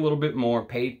 Pay a little bit more,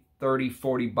 pay 30,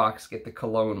 40 bucks, get the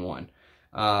Cologne one.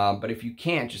 But if you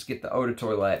can't, just get the Eau de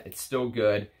Toilette. It's still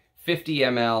good. 50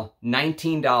 ml,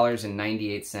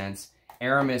 $19.98.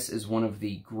 Aramis is one of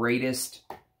the greatest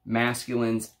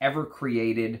masculines ever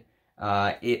created.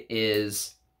 It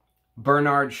is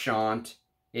Bernard Chant.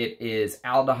 It is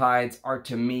aldehydes,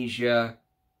 artemisia.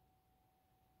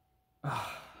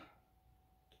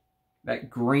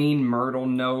 That green myrtle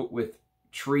note with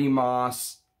tree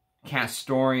moss,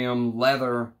 castoreum,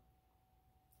 leather.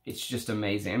 It's just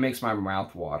amazing. It makes my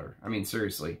mouth water. I mean,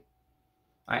 seriously.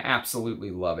 I absolutely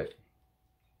love it.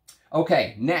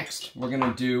 Okay, next, we're going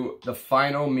to do the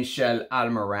final Michel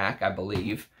Almerac, I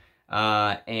believe.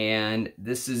 And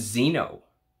this is Zeno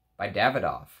by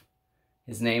Davidoff.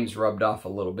 His name's rubbed off a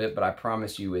little bit, but I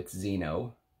promise you it's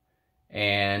Zeno.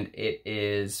 And it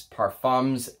is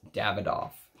Parfums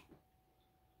Davidoff.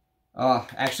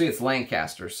 Actually, it's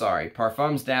Lancaster, sorry.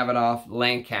 Parfums Davidoff,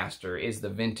 Lancaster is the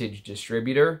vintage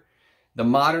distributor. The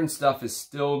modern stuff is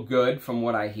still good from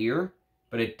what I hear,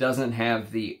 but it doesn't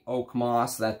have the oak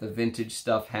moss that the vintage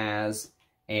stuff has.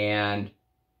 And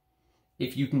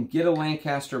if you can get a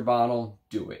Lancaster bottle,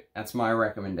 do it. That's my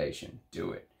recommendation.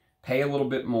 Do it. Pay a little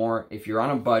bit more. If you're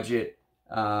on a budget,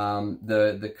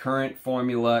 the current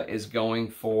formula is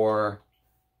going for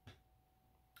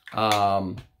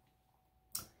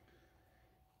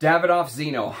Davidoff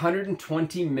Zeno,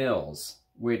 120 mils,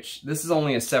 which this is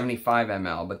only a 75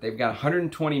 ml, but they've got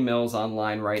 120 mils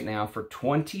online right now for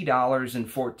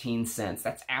 $20.14.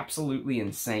 That's absolutely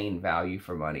insane value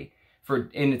for money.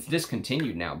 And it's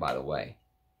discontinued now, by the way.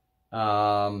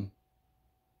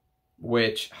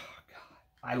 Which, oh God,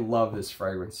 I love this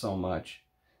fragrance so much.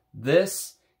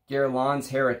 This, Guerlain's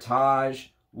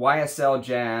Heritage, YSL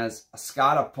Jazz,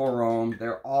 Escada Pour Homme,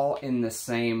 they're all in the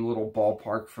same little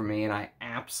ballpark for me, and I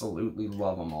absolutely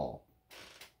love them all.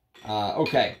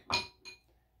 Okay,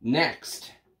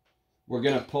 next, we're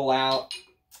going to pull out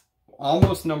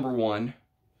almost number one.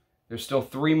 There's still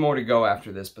 3 more to go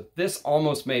after this, but this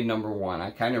almost made number one.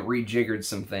 I kind of rejiggered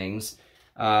some things.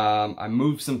 I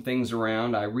moved some things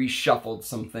around. I reshuffled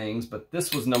some things, but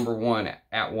this was number one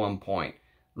at one point.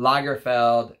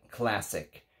 Lagerfeld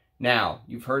Classic. Now,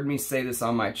 you've heard me say this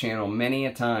on my channel many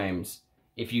a times.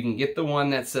 If you can get the one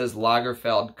that says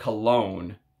Lagerfeld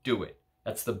Cologne, do it.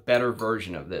 That's the better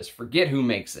version of this. Forget who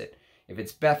makes it. If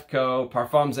it's Bethco,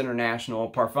 Parfums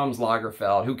International, Parfums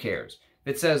Lagerfeld, who cares?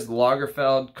 If it says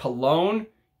Lagerfeld Cologne,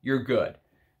 you're good.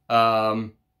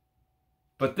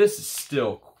 But this is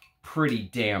still pretty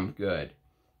damn good.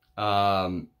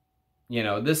 You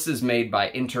know, this is made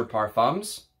by Inter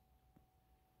Parfums.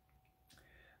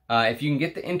 If you can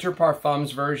get the Inter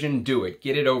Parfums version, do it.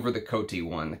 Get it over the Coty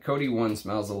one. The Coty one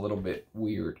smells a little bit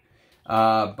weird.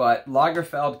 But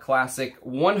Lagerfeld Classic,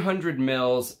 100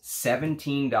 mils,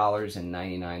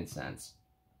 $17.99.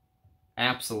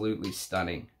 Absolutely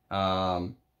stunning.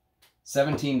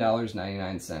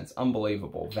 $17.99.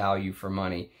 Unbelievable value for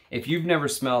money. If you've never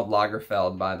smelled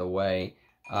Lagerfeld, by the way,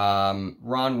 Ron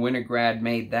Winograd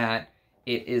made that.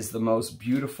 It is the most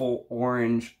beautiful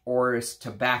orange, orris,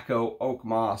 tobacco, oak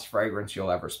moss fragrance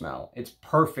you'll ever smell. It's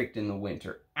perfect in the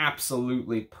winter.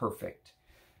 Absolutely perfect.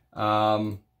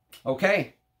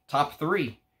 Okay, top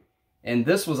 3. And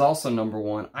this was also number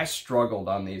one. I struggled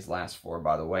on these last 4,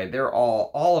 by the way. They're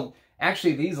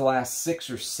actually, these last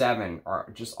 6 or 7 are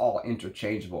just all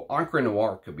interchangeable. Encre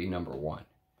Noir could be number 1. I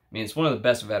mean, it's one of the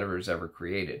best vetivers ever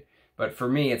created. But for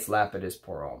me, it's Lapidus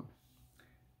Pour Homme.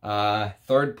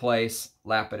 Third place,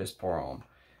 Lapidus Pour Homme.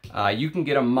 You can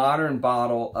get a modern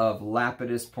bottle of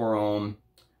Lapidus Pour Homme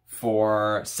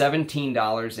for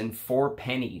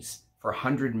 $17.04 for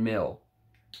 100 ml.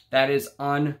 That is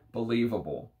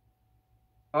unbelievable.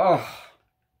 Oh,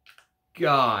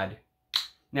 God.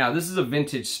 Now, this is a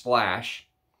vintage splash.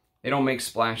 They don't make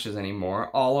splashes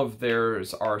anymore. All of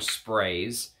theirs are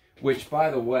sprays, which, by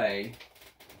the way,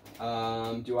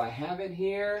 do I have it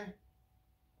here?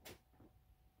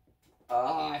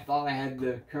 I thought I had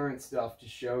the current stuff to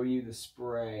show you the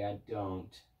spray. I don't.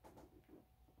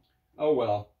 Oh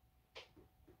well.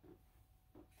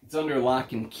 It's under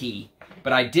lock and key.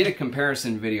 But I did a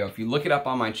comparison video. If you look it up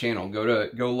on my channel, go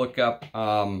look up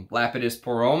Lapidus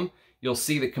pour Homme. You'll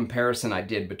see the comparison I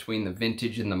did between the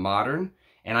vintage and the modern.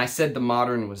 And I said the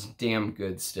modern was damn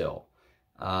good still.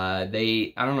 I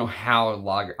don't know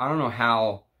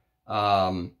how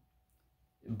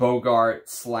Bogart /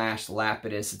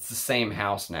 Lapidus, it's the same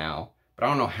house now, but I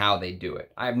don't know how they do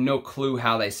it. I have no clue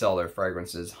how they sell their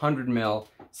fragrances. 100 ml,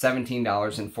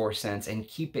 $17.04, and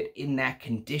keep it in that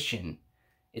condition.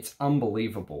 It's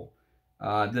unbelievable.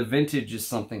 The vintage is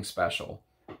something special,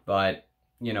 but,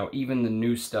 you know, even the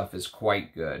new stuff is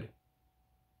quite good.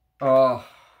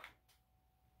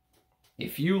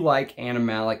 If you like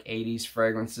animalic 80s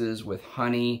fragrances with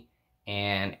honey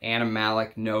and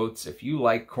animalic notes, if you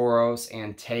like Coros,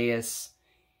 Antaeus,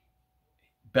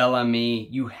 Bellamy,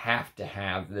 you have to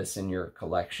have this in your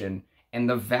collection. And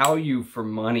the value for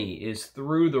money is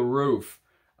through the roof.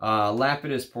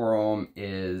 Lapidus pour Homme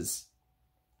is,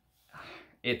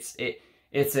 it's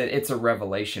a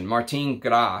revelation. Martin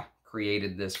Gras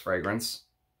created this fragrance.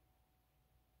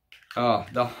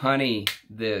 The honey,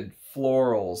 the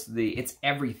florals, it's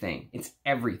everything. It's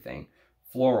everything.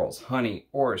 Florals, honey,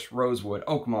 orris, rosewood,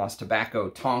 oak moss, tobacco,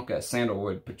 tonka,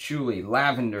 sandalwood, patchouli,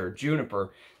 lavender,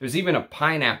 juniper. There's even a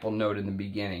pineapple note in the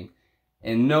beginning.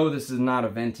 And no, this is not a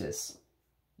Ventus.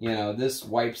 You know, this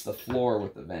wipes the floor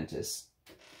with the Ventus.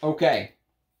 Okay,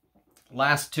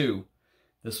 last two.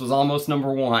 This was almost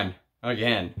number one.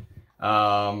 Again,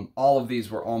 all of these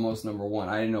were almost number one.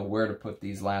 I didn't know where to put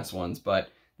these last ones, but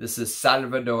this is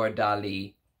Salvador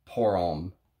Dali pour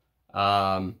Homme.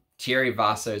 Thierry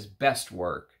Vassar's best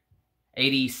work.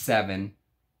 87,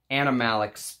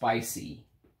 animalic spicy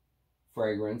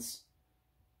fragrance.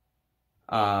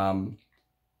 And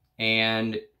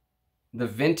the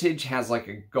vintage has like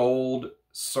a gold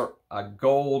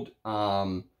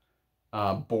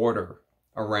border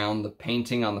around the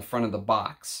painting on the front of the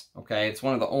box. Okay, it's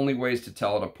one of the only ways to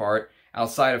tell it apart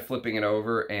outside of flipping it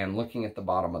over and looking at the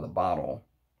bottom of the bottle.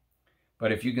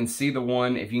 But if you can see the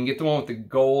one, if you can get the one with the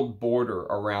gold border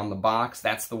around the box,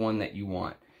 that's the one that you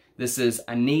want. This is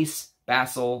anise,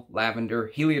 basil, lavender,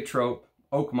 heliotrope,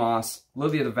 oak moss,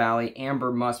 lily of the valley,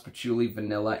 amber, musk, patchouli,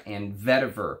 vanilla, and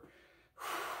vetiver.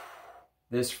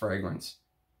 This fragrance.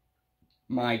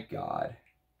 My God.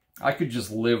 I could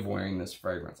just live wearing this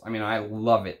fragrance. I mean, I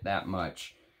love it that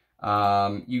much.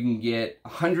 You can get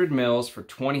 100 mils for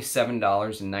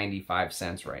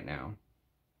 $27.95 right now.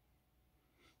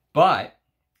 But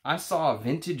I saw a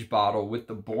vintage bottle with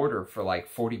the border for like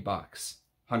 40 bucks.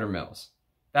 100 mils.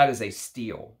 That is a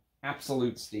steal.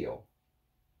 Absolute steal.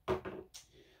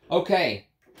 Okay,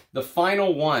 the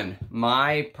final one.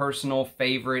 My personal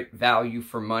favorite value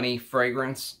for money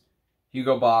fragrance.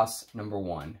 Hugo Boss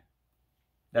 #1.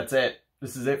 That's it.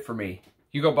 This is it for me.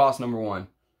 Hugo Boss #1.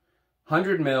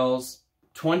 100 mils,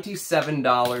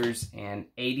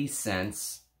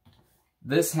 $27.80.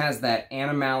 This has that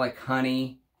animalic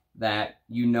honey that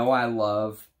you know I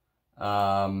love.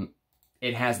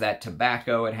 It has that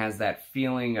tobacco. It has that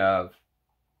feeling of,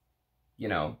 you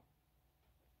know,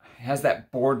 it has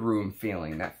that boardroom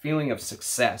feeling, that feeling of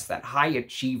success, that high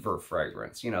achiever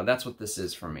fragrance. You know, that's what this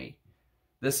is for me.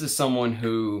 This is someone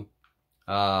who,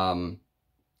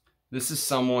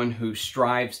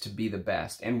 strives to be the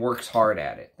best and works hard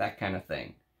at it. That kind of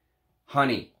thing.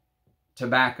 Honey,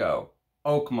 tobacco,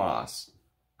 oak moss.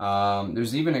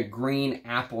 There's even a green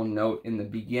apple note in the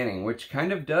beginning, which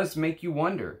kind of does make you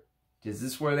wonder, is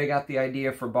this where they got the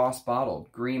idea for Boss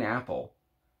Bottled? Green apple.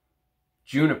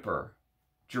 Juniper,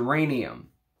 geranium,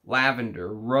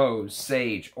 lavender, rose,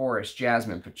 sage, orris,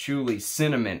 jasmine, patchouli,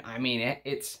 cinnamon. I mean,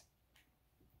 it's...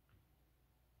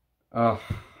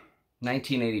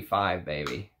 1985,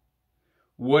 baby.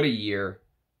 What a year.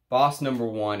 Boss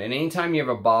 #1. And anytime you have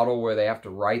a bottle where they have to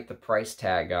write the price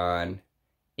tag on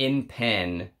in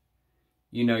pen,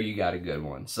 you know you got a good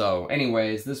one. So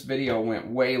anyways, this video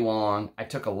went way long. I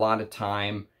took a lot of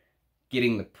time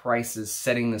getting the prices,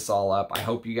 setting this all up. I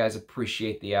hope you guys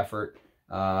appreciate the effort.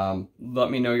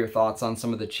 Let me know your thoughts on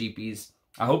some of the cheapies.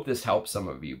 I hope this helps some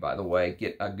of you, by the way,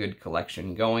 get a good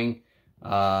collection going.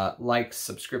 Likes,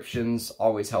 subscriptions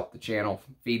always help the channel.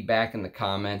 Feedback in the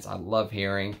comments, I love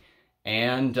hearing.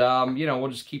 And, you know,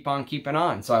 we'll just keep on keeping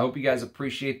on. So I hope you guys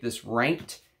appreciate this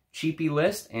ranked cheapie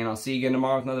list, and I'll see you again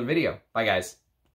tomorrow with another video. Bye, guys.